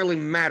tools don't really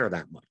matter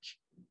that much.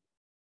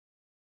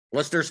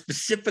 Unless there's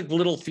specific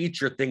little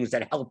feature things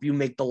that help you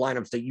make the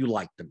lineups that you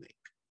like to make.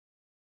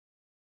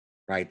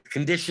 Right?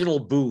 Conditional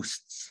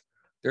boosts.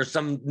 There's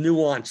some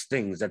nuanced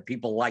things that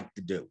people like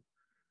to do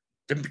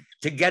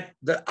to get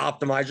the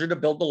optimizer to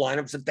build the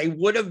lineups that they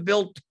would have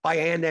built by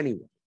hand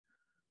anyway.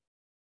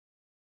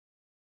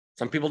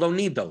 Some people don't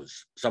need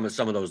those, some of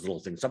those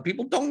little things. Some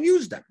people don't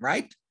use them,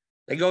 right?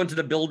 They go into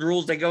the build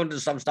rules, they go into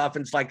some stuff,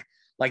 and it's like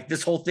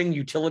this whole thing,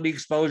 utility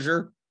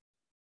exposure.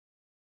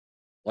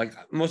 Like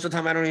most of the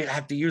time, I don't even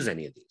have to use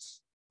any of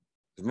these.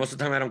 Most of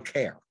the time, I don't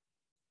care.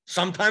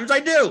 Sometimes I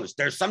do.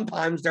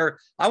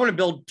 I want to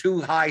build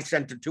two high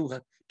center,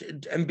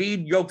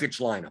 Embiid Jokic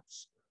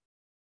lineups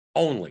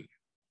only.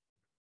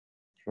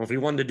 Well, if we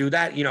wanted to do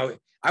that,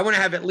 I want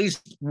to have at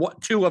least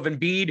two of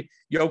Embiid,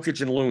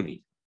 Jokic, and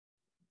Looney.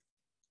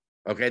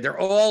 Okay, they're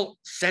all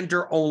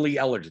center only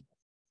eligible,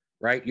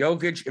 right?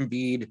 Jokic,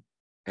 Embiid,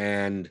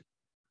 and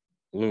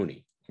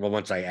Looney. Well,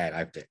 once I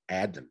have to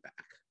add them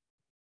back,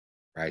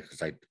 right?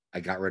 Because I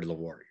got rid of the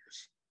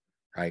Warriors,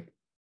 right?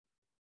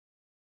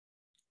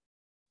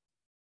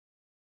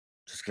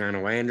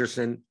 Toscano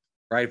Anderson,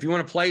 right? If you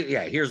want to play,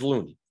 yeah, here's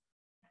Looney.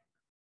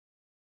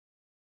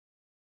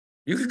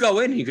 You could go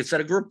in and you could set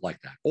a group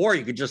like that. Or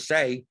you could just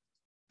say,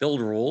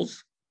 build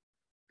rules,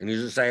 and you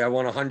just say, I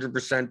want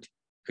 100%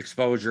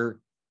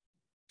 exposure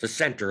to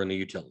center in the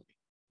utility.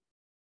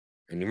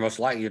 And you're most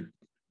likely,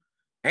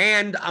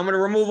 and I'm going to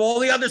remove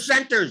all the other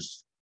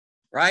centers,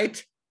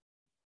 right?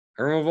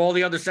 I remove all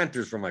the other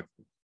centers from my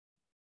pool.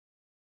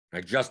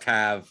 I just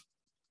have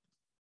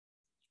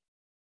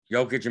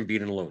Jokic,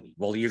 Embiid, and Looney.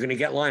 Well, you're going to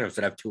get lineups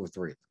that have two or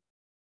three of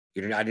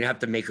them. I didn't have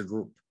to make a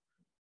group.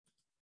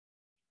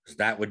 Because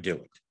that would do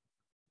it.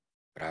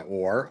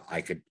 Or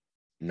I could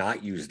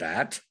not use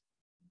that,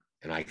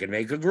 and I could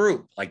make a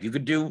group. Like you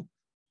could do.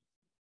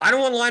 I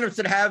don't want lineups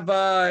that have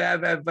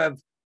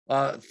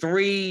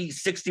 3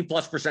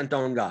 60+%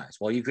 owned guys.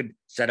 Well, you could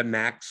set a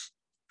max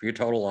for your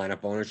total lineup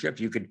ownership.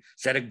 You could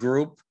set a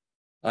group,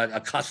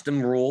 a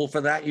custom rule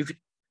for that. You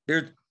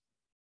could.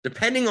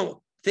 Depending on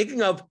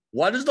thinking of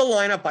what is the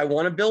lineup I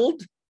want to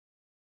build.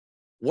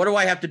 What do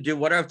I have to do?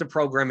 What do I have to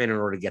program in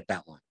order to get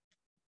that line?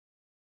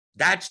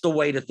 That's the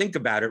way to think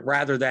about it,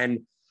 rather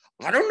than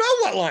I don't know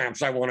what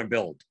lineups I want to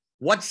build.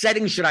 What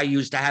settings should I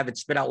use to have it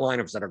spit out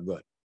lineups that are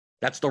good?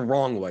 That's the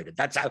wrong way.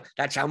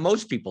 That's how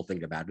most people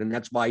think about it. And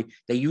that's why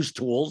they use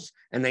tools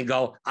and they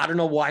go, I don't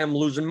know why I'm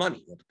losing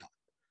money all the time.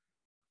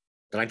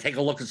 Then I take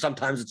a look at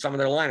sometimes at some of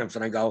their lineups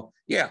and I go,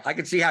 yeah, I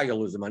can see how you're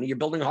losing money. You're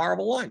building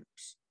horrible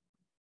lineups.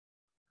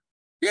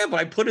 Yeah, but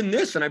I put in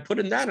this and I put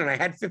in that and I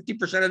had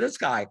 50% of this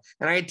guy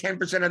and I had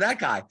 10% of that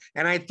guy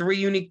and I had 3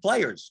 unique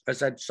players. I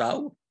said,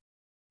 so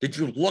did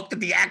you look at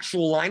the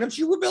actual lineups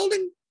you were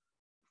building?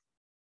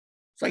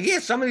 It's like, yeah,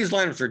 some of these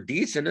lineups are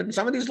decent and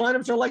some of these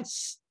lineups are like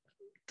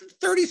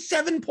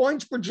 37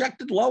 points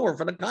projected lower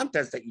for the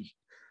contest that you,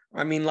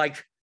 I mean,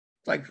 like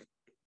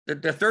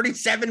They're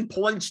 37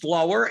 points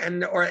lower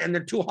and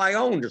they're too high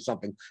owned or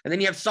something. And then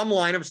you have some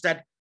lineups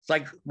that it's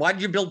like, why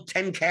did you build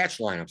 10 cash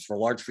lineups for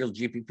large field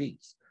GPPs?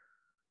 It's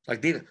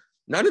like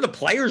none of the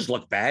players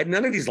look bad.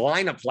 None of these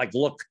lineups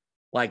look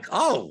like,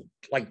 oh,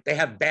 like they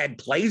have bad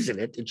plays in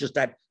it. It's just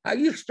that how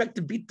do you expect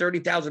to beat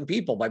 30,000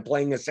 people by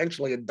playing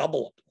essentially a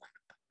double up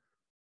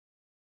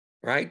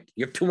lineup? Right?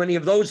 You have too many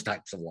of those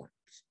types of lineups.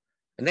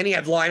 And then you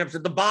have lineups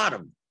at the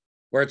bottom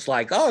where it's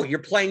like, oh, you're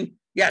playing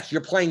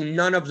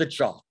none of the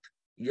chalk.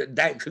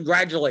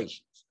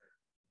 Congratulations.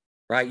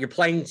 Right? You're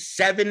playing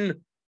 3%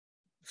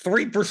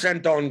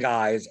 owned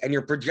guys, and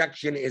your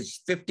projection is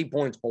 50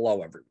 points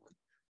below everyone.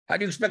 How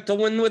do you expect to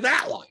win with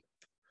that lineup?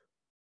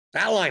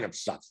 That lineup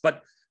sucks.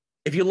 But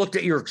if you looked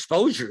at your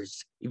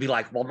exposures, you'd be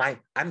like, well,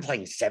 I'm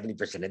playing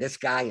 70% of this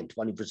guy and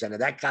 20% of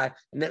that guy.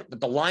 And then, but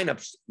the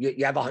lineups,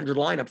 you have 100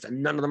 lineups,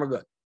 and none of them are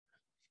good.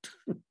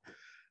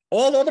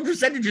 all the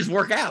percentages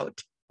work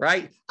out,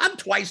 right? I'm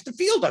twice the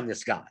field on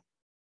this guy.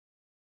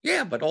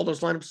 Yeah, but all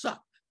those lineups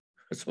suck.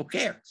 So who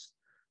cares?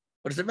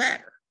 What does it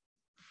matter?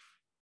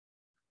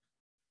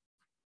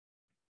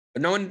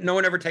 But no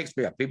one ever takes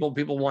me up. People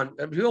want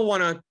to. They don't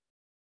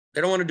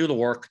want to do the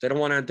work. They don't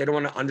want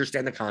to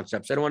understand the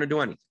concepts. They don't want to do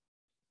anything.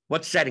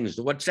 What settings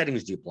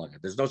do you plug in?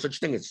 There's no such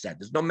thing as set.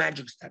 There's no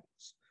magic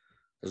settings.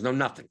 There's no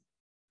nothing.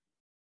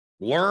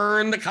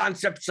 Learn the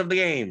concepts of the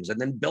games and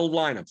then build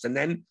lineups. And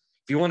then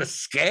if you want to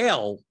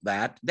scale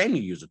that, then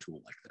you use a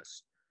tool like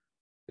this.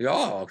 You go,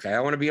 oh, okay, I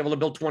want to be able to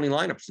build 20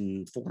 lineups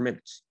in 4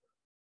 minutes.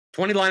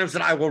 20 lineups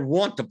that I would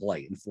want to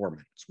play in 4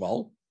 minutes.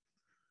 Well,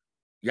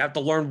 you have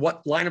to learn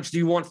what lineups do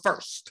you want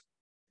first.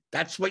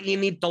 That's what you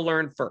need to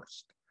learn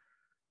first.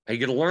 And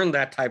you're going to learn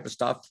that type of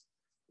stuff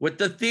with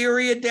the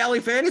Theory of Daily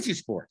Fantasy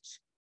Sports.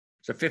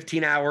 It's a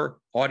 15-hour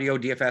audio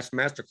DFS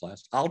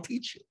masterclass. I'll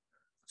teach you.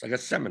 It's like a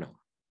seminar.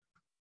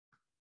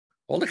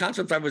 All the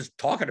concepts I was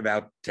talking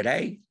about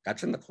today,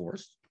 that's in the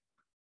course,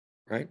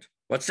 right?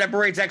 What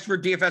separates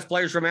expert DFS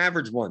players from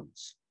average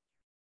ones?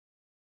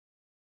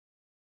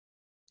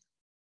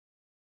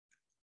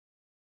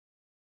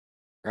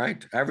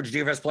 Right? Average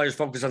DFS players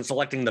focus on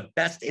selecting the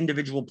best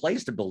individual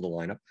plays to build a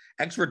lineup.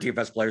 Expert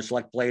DFS players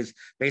select plays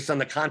based on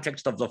the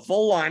context of the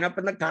full lineup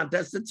and the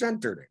contest it's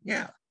entered in.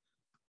 Yeah.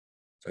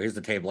 So here's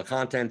the table of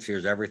contents.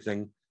 Here's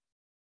everything.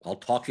 I'll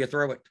talk you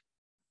through it,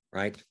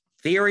 right?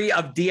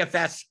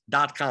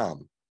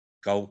 Theoryofdfs.com.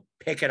 Go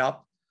pick it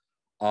up.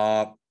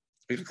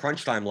 It's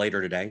crunch time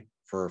later today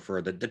for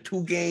the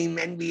 2-game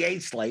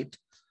NBA slate.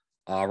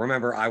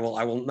 Remember, I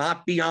will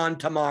not be on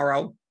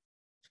tomorrow.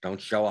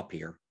 Don't show up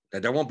here.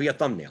 There won't be a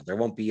thumbnail. There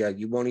won't be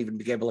you won't even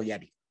be able to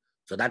get it.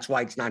 So that's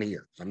why it's not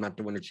here. So I'm not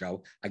doing a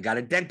show. I got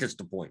a dentist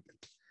appointment.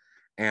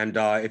 And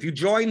if you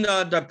join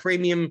the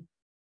premium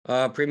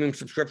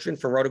subscription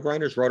for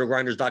RotoGrinders,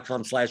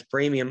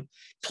 rotogrinders.com/premium,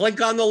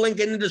 click on the link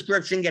in the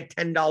description, get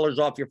 $10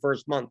 off your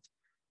first month.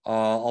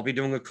 I'll be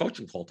doing a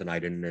coaching call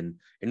tonight in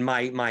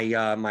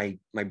my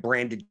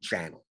branded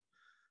channel,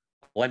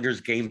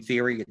 Blenders Game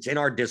Theory. It's in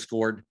our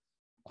Discord.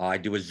 I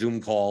do a Zoom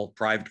call,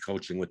 private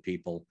coaching with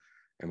people.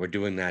 And we're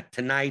doing that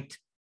tonight,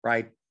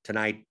 right?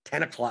 Tonight,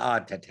 8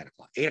 o'clock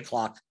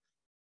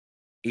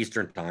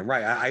Eastern time,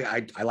 right?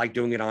 I like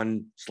doing it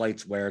on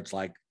slates where it's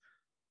like,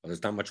 well,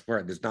 there's not much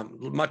work. There's not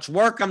much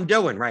work I'm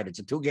doing, right? It's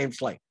a 2-game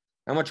slate.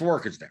 How much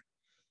work is there?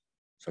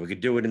 So we could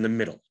do it in the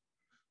middle.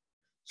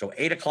 So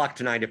 8 o'clock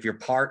tonight, if you're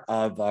part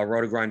of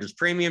RotoGrinders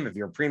Premium, if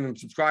you're a premium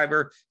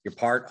subscriber, you're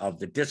part of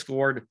the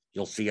Discord,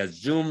 you'll see a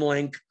Zoom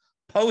link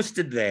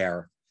posted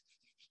there.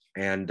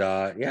 And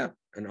yeah.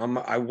 And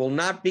I will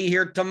not be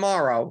here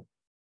tomorrow,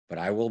 but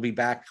I will be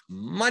back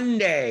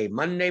Monday,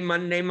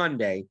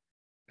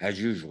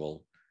 as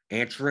usual,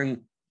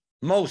 answering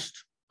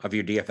most of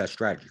your DFS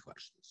strategy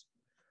questions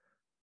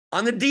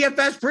on the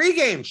DFS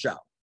pregame show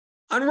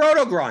on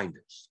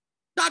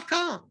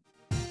rotogrinders.com.